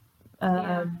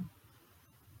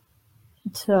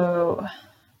 So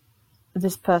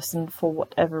this person, for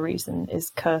whatever reason, is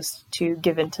cursed to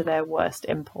give in to their worst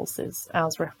impulses,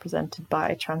 as represented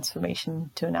by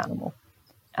transformation to an animal,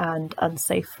 and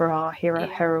unsafe for our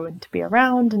hero-heroine to be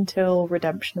around until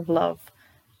redemption of love,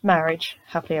 marriage,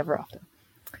 happily ever after.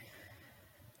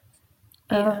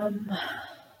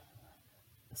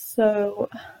 So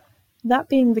that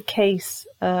being the case,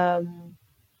 I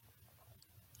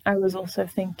was also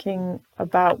thinking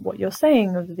about what you're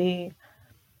saying of the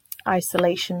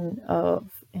isolation of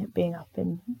it being up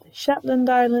in the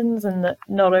Shetland Islands, and that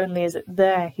not only is it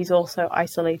there, he's also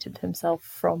isolated himself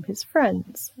from his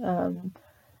friends.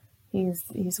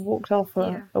 He's walked off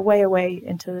away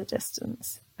into the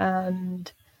distance,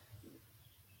 and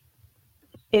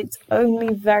it's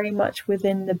only very much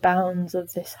within the bounds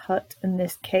of this hut and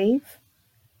this cave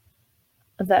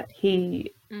that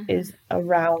he is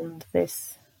around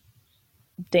this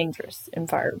dangerous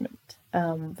environment.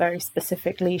 Very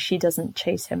specifically, she doesn't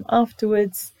chase him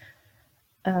afterwards.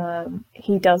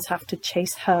 He does have to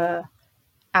chase her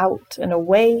out and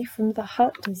away from the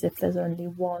hut, as if there's only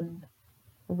one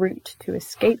route to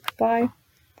escape by.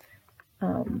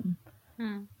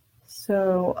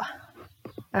 So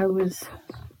I was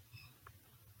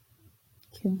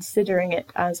considering it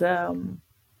as a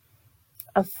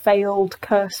failed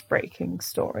curse-breaking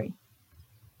story,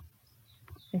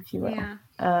 if you will. Yeah.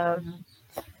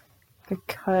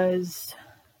 Because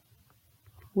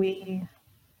when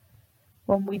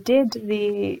we did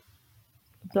the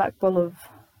Black Bull of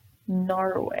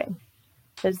Norway,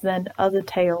 there's then other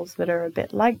tales that are a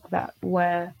bit like that,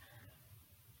 where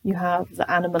you have the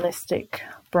animalistic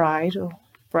bride or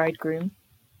bridegroom,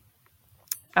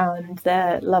 and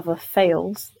their lover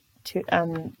fails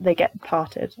and they get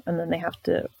parted, and then they have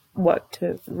to work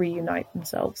to reunite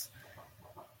themselves.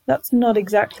 That's not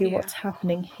exactly what's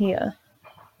happening here,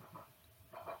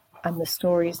 and the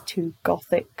story's too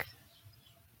gothic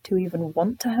to even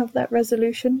want to have that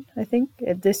resolution. I think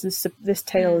this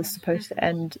tale is supposed to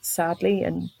end sadly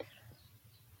and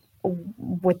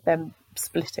with them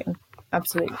splitting,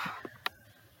 absolutely.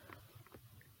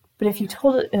 But if you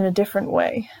told it in a different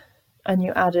way and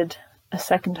you added a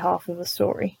second half of a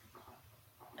story,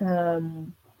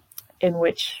 in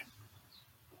which,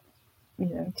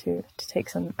 to take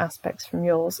some aspects from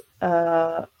yours,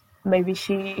 maybe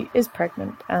she is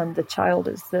pregnant and the child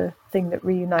is the thing that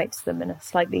reunites them in a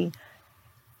slightly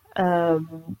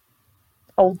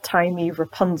old-timey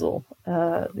Rapunzel,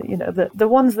 the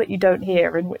ones that you don't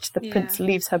hear, in which the prince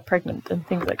leaves her pregnant and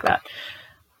things like that.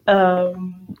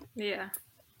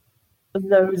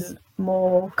 Those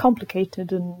more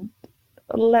complicated and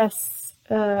less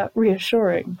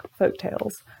reassuring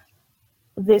folktales.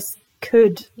 This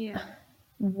could,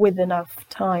 with enough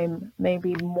time,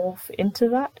 maybe morph into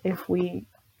that if we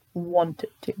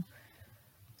wanted to.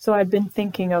 So I'd been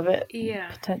thinking of it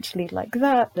potentially like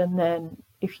that, and then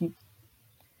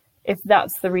if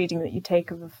that's the reading that you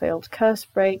take of a failed curse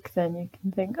break, then you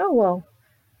can think, oh well,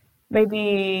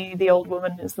 maybe the old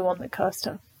woman is the one that cursed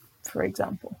her, for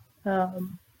example,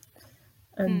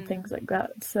 and things like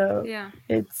that. So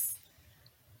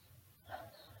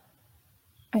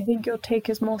I think your take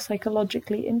is more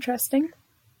psychologically interesting,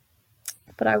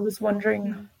 but I was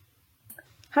wondering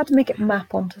how to make it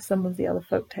map onto some of the other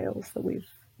folktales that we've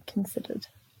considered,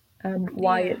 and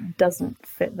why it doesn't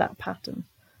fit that pattern.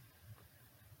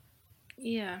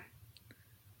 Yeah.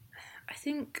 I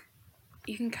think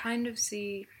you can kind of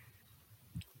see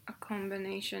a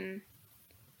combination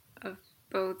of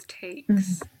both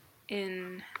takes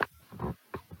in,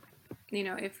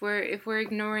 if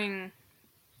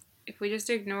we just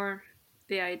ignore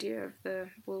the idea of the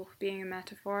wolf being a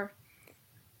metaphor,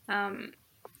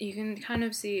 you can kind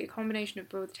of see a combination of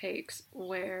both takes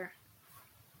where,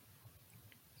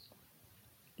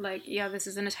 this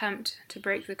is an attempt to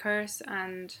break the curse,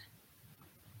 and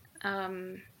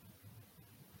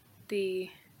the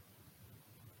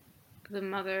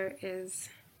mother is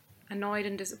annoyed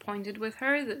and disappointed with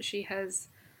her that she has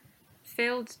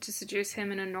failed to seduce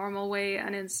him in a normal way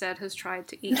and instead has tried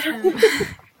to eat him.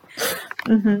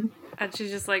 And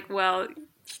she's just like, well,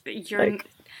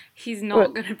 he's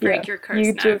not going to break your curse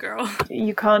now, girl.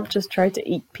 You can't just try to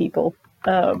eat people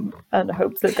and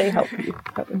hope that they help you.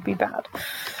 That would be bad.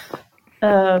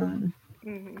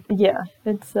 Yeah,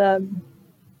 it's...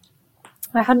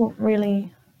 I hadn't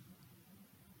really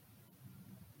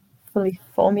fully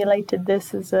formulated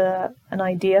this as an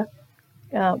idea.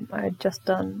 I had just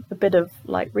done a bit of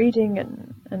light reading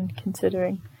and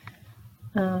considering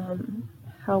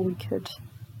how we could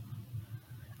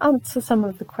answer some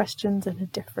of the questions in a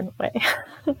different way.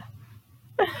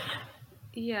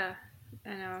 Yeah,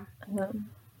 I know.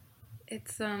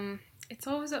 It's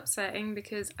always upsetting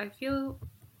because I feel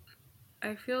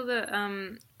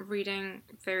that reading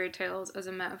fairy tales as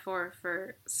a metaphor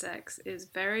for sex is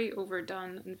very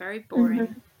overdone and very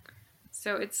boring.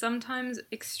 So it's sometimes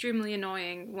extremely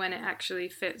annoying when it actually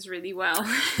fits really well.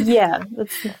 Yeah,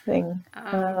 that's the thing.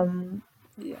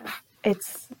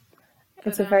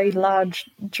 It's a very large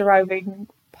driving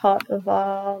part of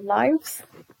our lives.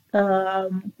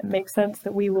 It makes sense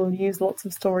that we will use lots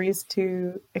of stories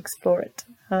to explore it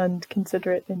and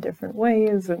consider it in different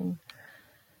ways and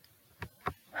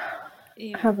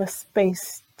have a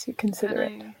space to consider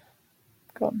it.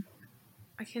 Go on.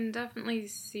 I can definitely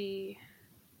see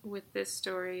with this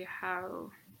story how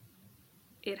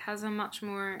it has a much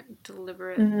more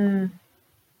deliberate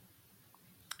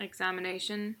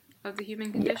examination of the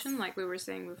human condition, like we were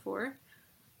saying before.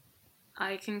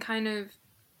 I can kind of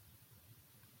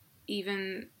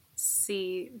even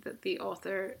see that the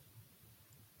author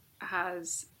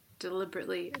has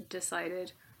deliberately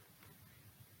decided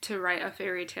to write a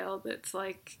fairy tale that's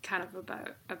like kind of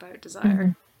about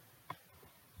desire.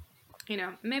 You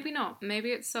know, maybe not. Maybe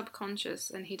it's subconscious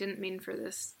and he didn't mean for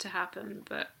this to happen,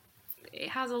 but it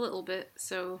has a little bit,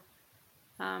 so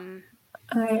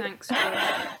thanks,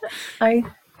 George. I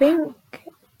think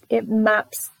it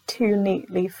maps too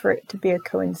neatly for it to be a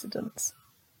coincidence.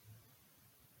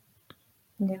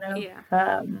 You know?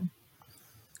 Yeah.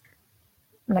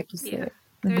 Like you said.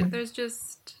 Yeah. There's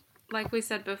just, like we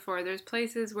said before, there's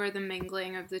places where the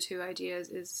mingling of the two ideas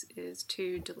is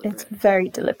too deliberate. It's very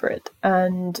deliberate,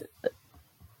 and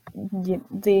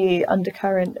the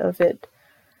undercurrent of it,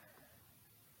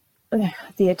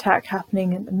 the attack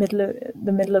happening in the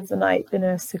middle of the night in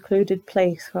a secluded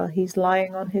place while he's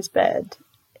lying on his bed.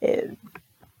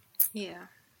 Yeah.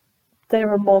 There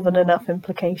are more than enough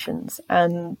implications,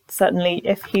 and certainly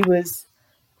if he was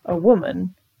a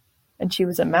woman and she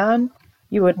was a man,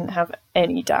 you wouldn't have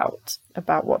any doubt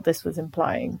about what this was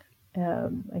implying,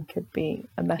 and could be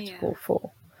a metaphor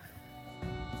for.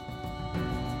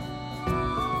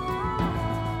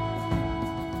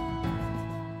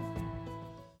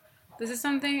 This is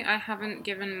something I haven't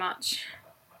given much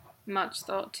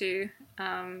thought to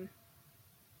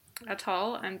at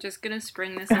all. I'm just gonna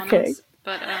spring this on us.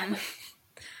 But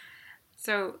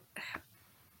so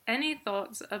any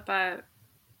thoughts about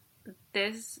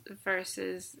this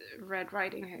versus Red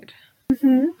Riding Hood?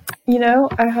 You know,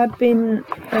 I had been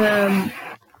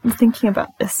thinking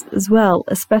about this as well,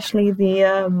 especially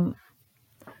the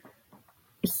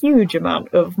huge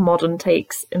amount of modern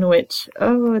takes in which,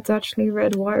 it's actually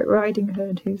Red Riding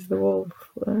Hood who's the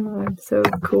wolf. I'm so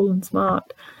cool and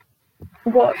smart.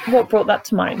 What brought that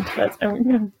to mind?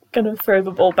 I'm going to throw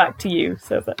the ball back to you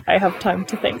so that I have time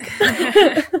to think.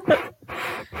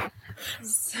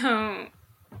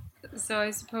 So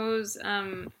I suppose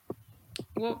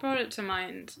what brought it to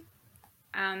mind,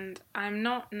 and I'm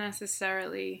not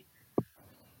really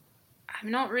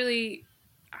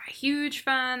a huge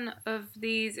fan of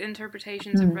these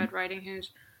interpretations of Red Riding Hood,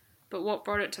 but what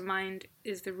brought it to mind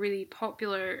is the really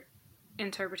popular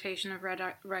interpretation of Red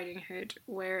Riding Hood,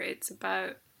 where it's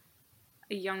about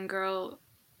a young girl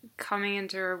coming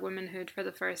into her womanhood for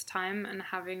the first time and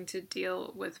having to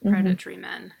deal with predatory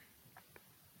men.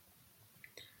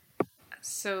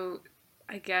 So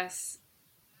I guess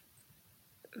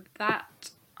that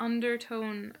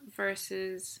undertone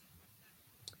versus,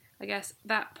 I guess,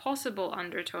 that possible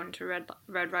undertone to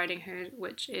Red Riding Hood,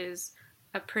 which is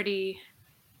a pretty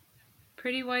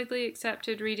widely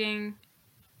accepted reading,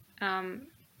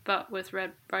 but with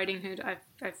Red Riding Hood,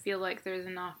 I feel like there's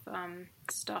enough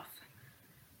stuff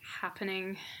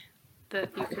happening that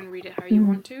you can read it how you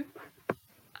want to,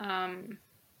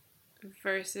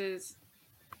 versus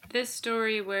this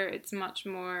story where it's much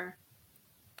more,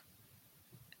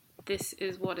 it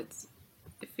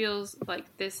feels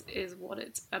like this is what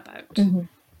it's about.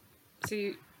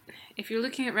 So if you're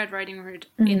looking at Red Riding Hood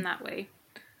in that way,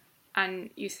 and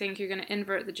you think you're going to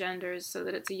invert the genders so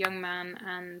that it's a young man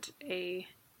and a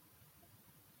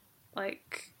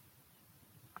like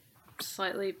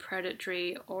slightly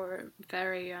predatory or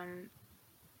very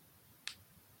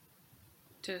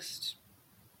just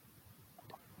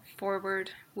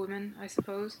forward woman, I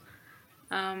suppose.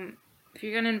 If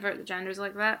you're going to invert the genders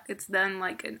like that, it's then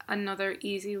like another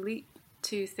easy leap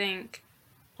to think,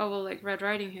 oh, well, like Red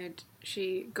Riding Hood,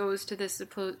 she goes to this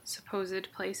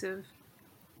supposed place of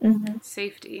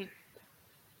safety.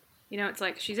 You know, it's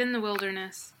like she's in the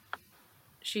wilderness,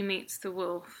 she meets the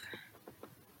wolf.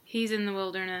 He's in the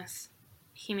wilderness,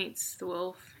 he meets the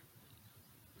wolf.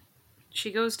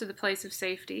 She goes to the place of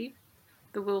safety,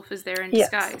 the wolf is there in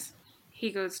disguise.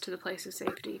 He goes to the place of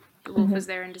safety, the wolf is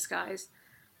there in disguise.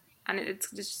 And it's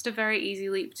just a very easy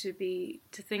leap to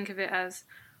think of it as,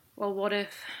 well, what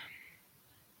if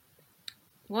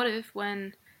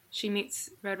when she meets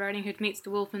Red Riding Hood meets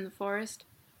the wolf in the forest,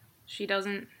 she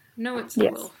doesn't know it's the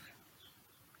wolf.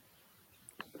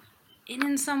 And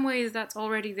in some ways that's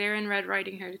already there in Red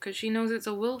Riding Hood, because she knows it's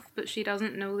a wolf, but she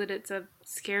doesn't know that it's a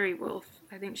scary wolf.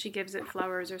 I think she gives it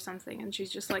flowers or something, and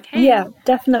she's just like, hey. Yeah,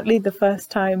 definitely the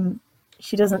first time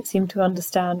she doesn't seem to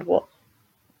understand what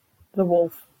the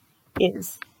wolf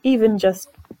is. Even just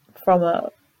from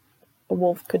a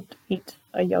wolf could eat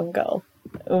a young girl,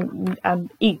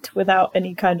 and eat without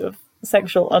any kind of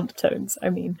sexual undertones, I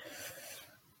mean.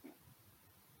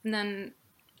 And then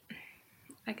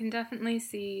I can definitely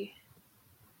see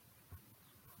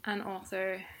an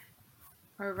author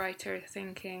or writer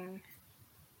thinking,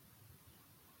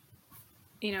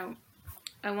 you know,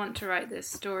 I want to write this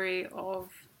story of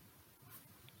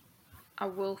a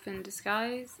wolf in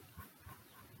disguise,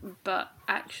 but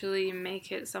actually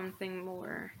make it something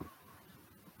more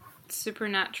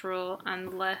supernatural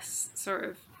and less sort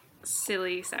of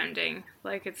silly sounding.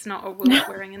 Like, it's not a wolf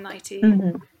wearing a nightie.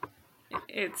 Mm-hmm.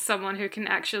 It's someone who can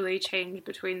actually change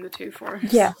between the two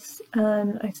forms. Yes,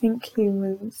 and I think he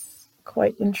was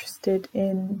quite interested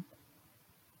in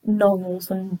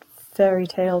novels and fairy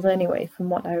tales anyway, from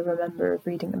what I remember of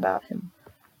reading about him.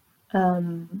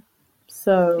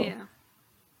 So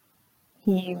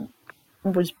he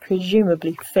was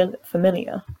presumably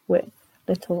familiar with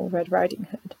Little Red Riding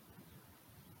Hood.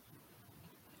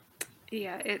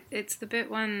 Yeah, it's the bit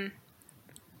when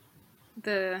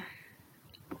the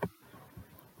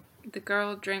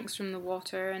girl drinks from the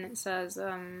water, and it says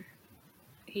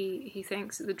he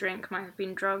thinks that the drink might have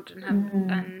been drugged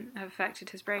and have affected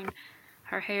his brain.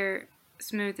 Her hair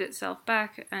smoothed itself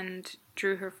back and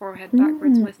drew her forehead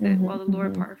backwards with it, while the lower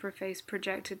part of her face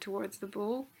projected towards the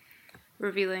bowl,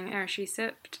 revealing, ere she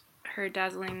sipped, her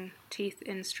dazzling teeth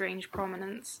in strange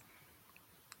prominence.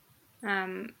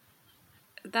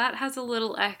 That has a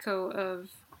little echo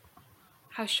of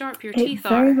how sharp your teeth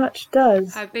are. It very much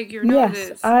does. How big your nose is.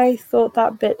 Yes, I thought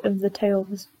that bit of the tale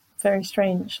was very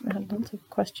strange. I had lots of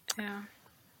questions. Yeah.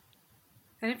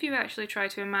 And if you actually try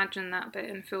to imagine that bit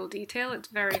in full detail, it's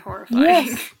very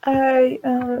horrifying.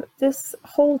 Yes, this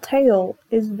whole tale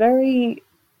is very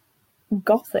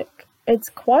gothic. It's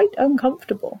quite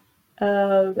uncomfortable.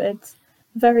 It's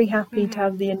very happy to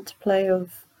have the interplay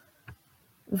of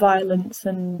violence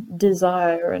and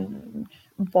desire and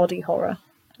body horror.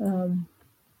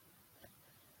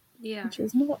 Which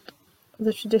is not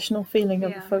the traditional feeling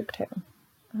of a folktale.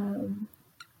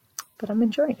 But I'm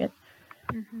enjoying it.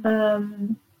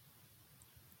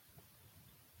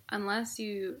 Unless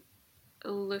you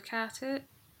look at it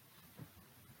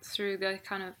through the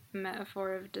kind of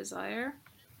metaphor of desire,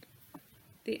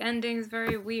 the ending's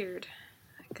very weird,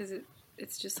 because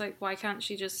it's just like, why can't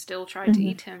she just still try to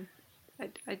eat him?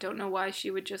 I don't know why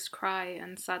she would just cry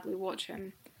and sadly watch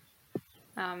him.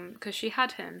 Because she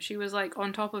had him. She was like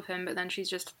on top of him, but then she's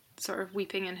just sort of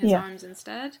weeping in his arms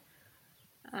instead.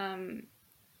 And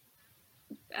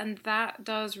that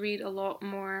does read a lot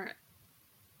more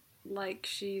like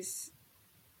she's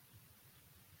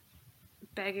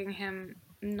begging him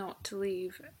not to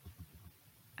leave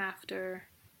after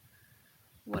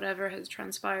whatever has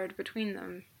transpired between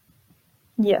them.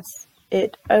 Yes,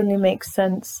 it only makes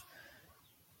sense.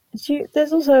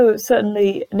 There's also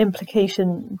certainly an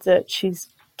implication that she's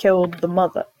killed the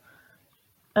mother,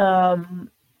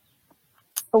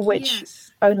 which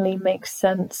only makes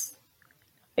sense.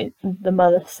 The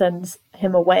mother sends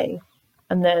him away,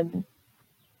 and then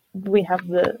we have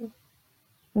the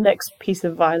next piece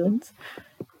of violence,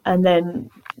 and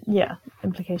then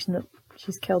implication that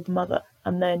she's killed the mother,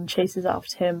 and then chases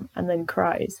after him, and then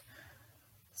cries.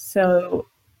 So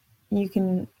you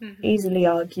can easily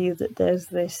argue that there's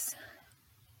this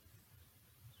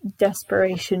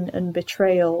desperation and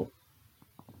betrayal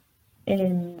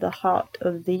in the heart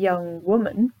of the young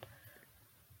woman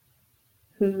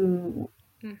who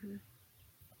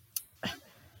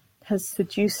has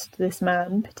seduced this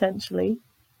man, potentially,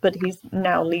 but he's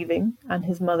now leaving, and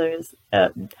his mother is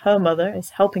her mother is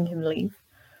helping him leave.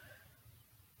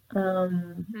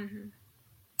 And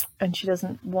she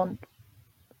doesn't want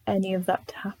any of that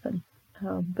to happen,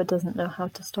 but doesn't know how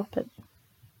to stop it.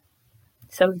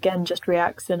 So again, just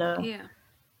reacts in a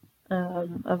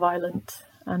violent,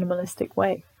 animalistic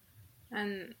way.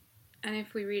 And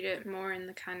if we read it more in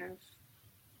the kind of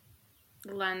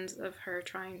lens of her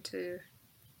trying to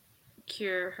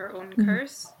cure her own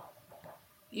curse,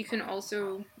 you can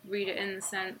also read it in the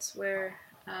sense where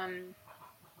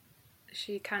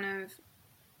she kind of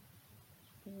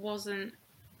wasn't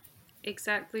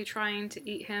exactly trying to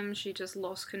eat him, she just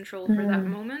lost control for that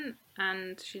moment,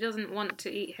 and she doesn't want to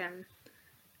eat him,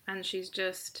 and she's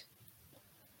just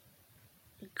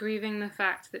grieving the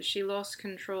fact that she lost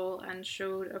control and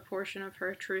showed a portion of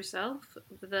her true self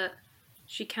that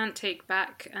she can't take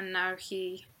back, and now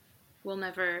he will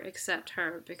never accept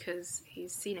her because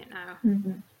he's seen it now.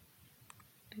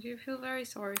 I do feel very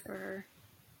sorry for her.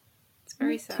 It's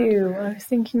very sad. Me too. I was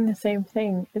thinking the same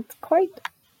thing. It's quite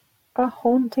a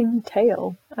haunting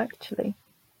tale, actually.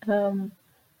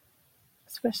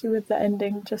 Especially with the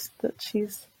ending, just that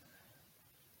she's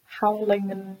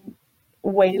howling and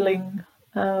wailing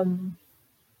on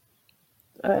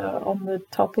the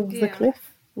top of the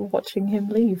cliff, watching him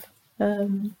leave.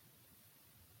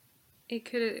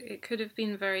 it could have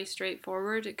been very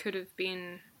straightforward. It could have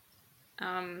been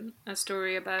a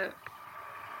story about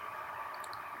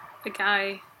a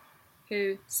guy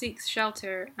who seeks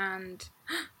shelter, and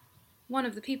one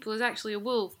of the people is actually a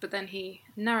wolf, but then he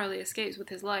narrowly escapes with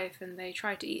his life, and they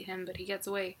try to eat him, but he gets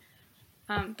away.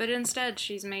 But instead,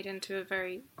 she's made into a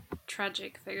very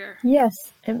tragic figure.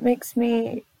 Yes, it makes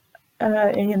me,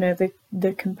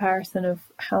 the comparison of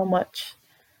how much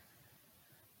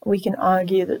we can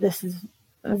argue that this is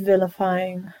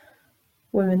vilifying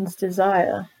women's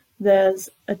desire. There's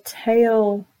a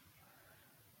tale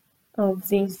of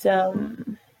these, I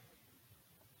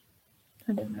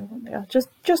don't know what they are,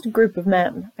 just a group of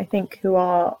men, I think, who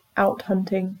are out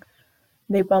hunting.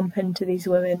 They bump into these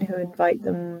women who invite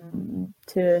them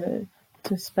to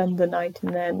spend the night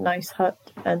in their nice hut,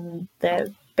 and they're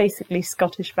basically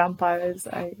Scottish vampires,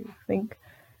 I think.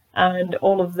 And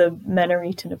all of the men are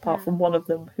eaten apart from one of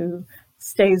them, who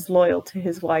stays loyal to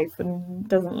his wife and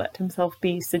doesn't let himself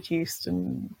be seduced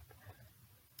and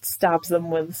stabs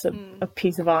them with a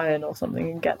piece of iron or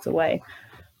something and gets away.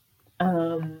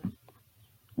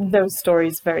 Those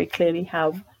stories very clearly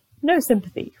have no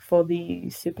sympathy for the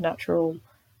supernatural,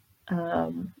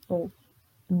 or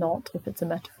not, if it's a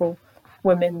metaphor,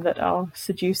 women that are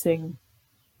seducing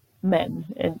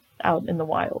men out in the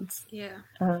wilds.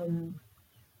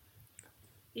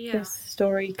 This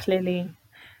story clearly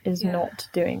is not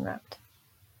doing that.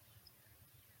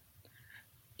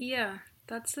 Yeah,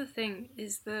 that's the thing,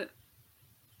 is that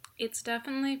it's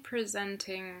definitely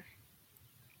presenting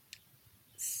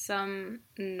some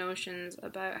notions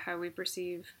about how we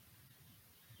perceive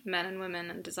men and women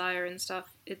and desire and stuff.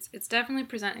 It's definitely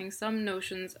presenting some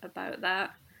notions about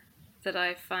that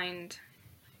I find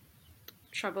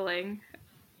troubling,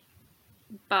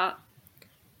 but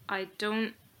I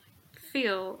don't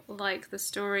feel like the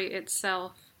story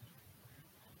itself,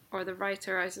 or the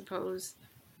writer, I suppose,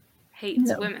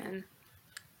 hates women.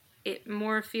 It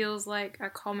more feels like a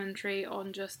commentary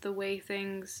on just the way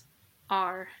things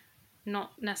are,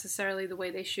 not necessarily the way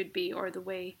they should be or the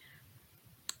way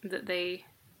that they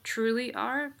truly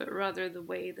are, but rather the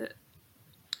way that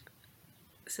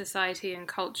society and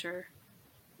culture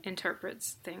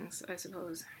interprets things, I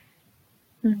suppose.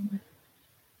 Mm.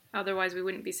 Otherwise, we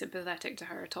wouldn't be sympathetic to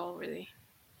her at all, really.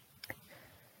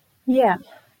 Yeah,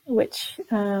 which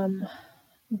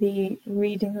the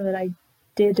reading that I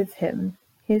did of him,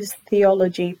 his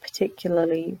theology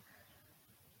particularly,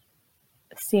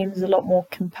 seems a lot more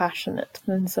compassionate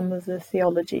than some of the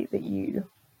theology that you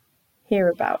hear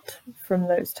about from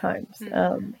those times.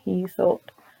 He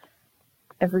thought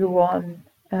everyone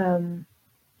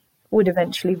would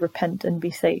eventually repent and be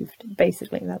saved.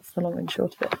 Basically, that's the long and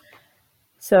short of it.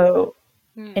 So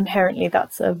inherently,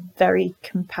 that's a very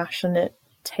compassionate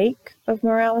take of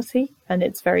morality, and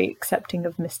it's very accepting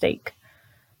of mistake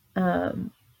and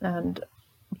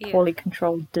poorly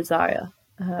controlled desire,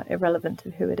 irrelevant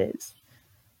of who it is.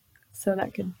 So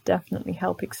that could definitely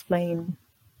help explain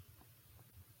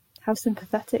how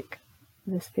sympathetic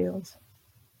this feels.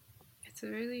 It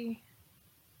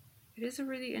is a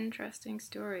really interesting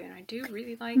story, and I do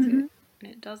really like it. And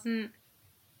it doesn't,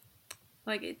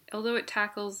 like, it, although it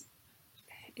tackles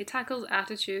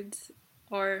attitudes,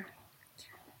 or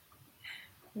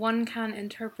one can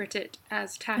interpret it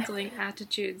as tackling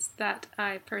attitudes that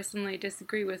I personally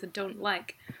disagree with and don't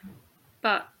like,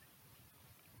 but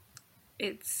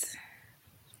it's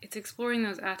exploring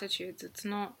those attitudes. It's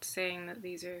not saying that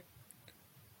these are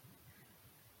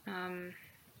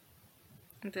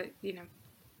that, you know,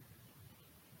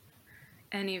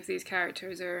 any of these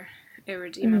characters are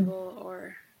irredeemable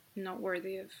or not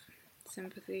worthy of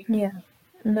sympathy. Yeah,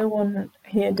 no one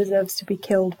here deserves to be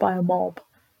killed by a mob,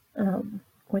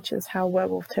 which is how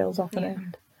werewolf tales often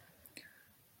end.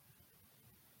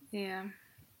 Yeah,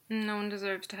 no one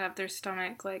deserves to have their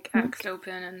stomach axed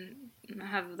open and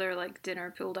have their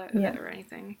dinner pulled out of it or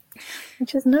anything.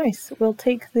 Which is nice. We'll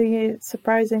take the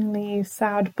surprisingly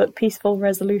sad but peaceful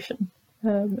resolution.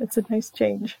 It's a nice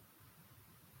change.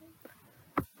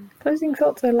 Closing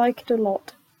thoughts, I like it a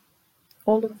lot.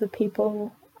 All of the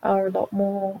people are a lot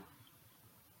more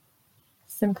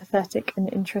sympathetic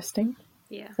and interesting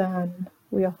than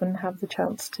we often have the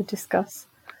chance to discuss,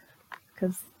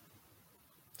 because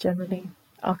generally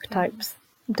archetypes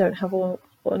don't have an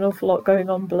awful lot going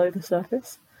on below the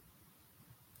surface.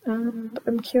 And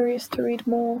I'm curious to read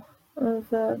more of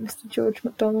Mr. George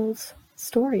MacDonald's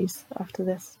stories after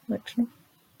this, actually.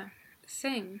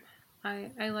 Same.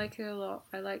 I like it a lot.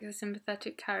 I like the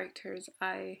sympathetic characters.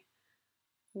 I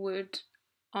would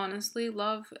honestly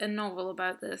love a novel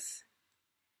about this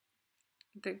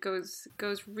that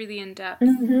goes really in depth.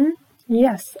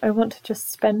 Yes, I want to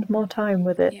just spend more time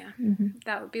with it. Yeah,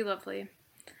 that would be lovely.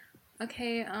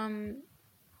 Okay,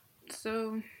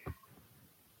 so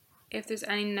if there's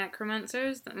any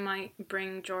necromancers that might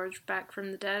bring George back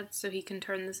from the dead so he can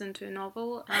turn this into a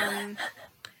novel,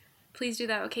 please do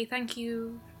that. Okay, thank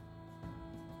you.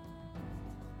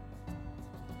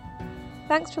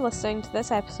 Thanks for listening to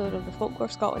this episode of the Folklore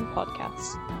Scotland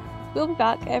podcast. We'll be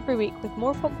back every week with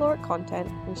more folkloric content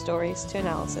from stories to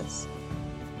analysis.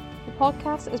 The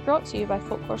podcast is brought to you by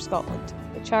Folklore Scotland,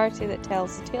 the charity that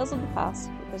tells the tales of the past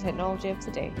with the technology of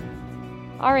today.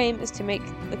 Our aim is to make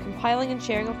the compiling and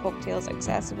sharing of folktales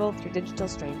accessible through digital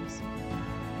streams.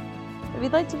 If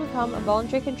you'd like to become a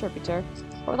voluntary contributor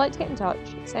or would like to get in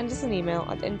touch, send us an email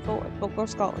at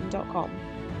info@folklorescotland.com.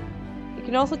 You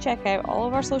can also check out all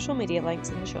of our social media links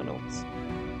in the show notes.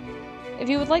 If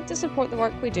you would like to support the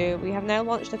work we do, we have now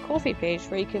launched a Ko-fi page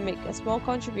where you can make a small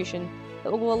contribution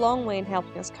that will go a long way in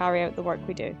helping us carry out the work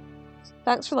we do.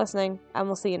 Thanks for listening, and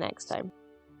we'll see you next time.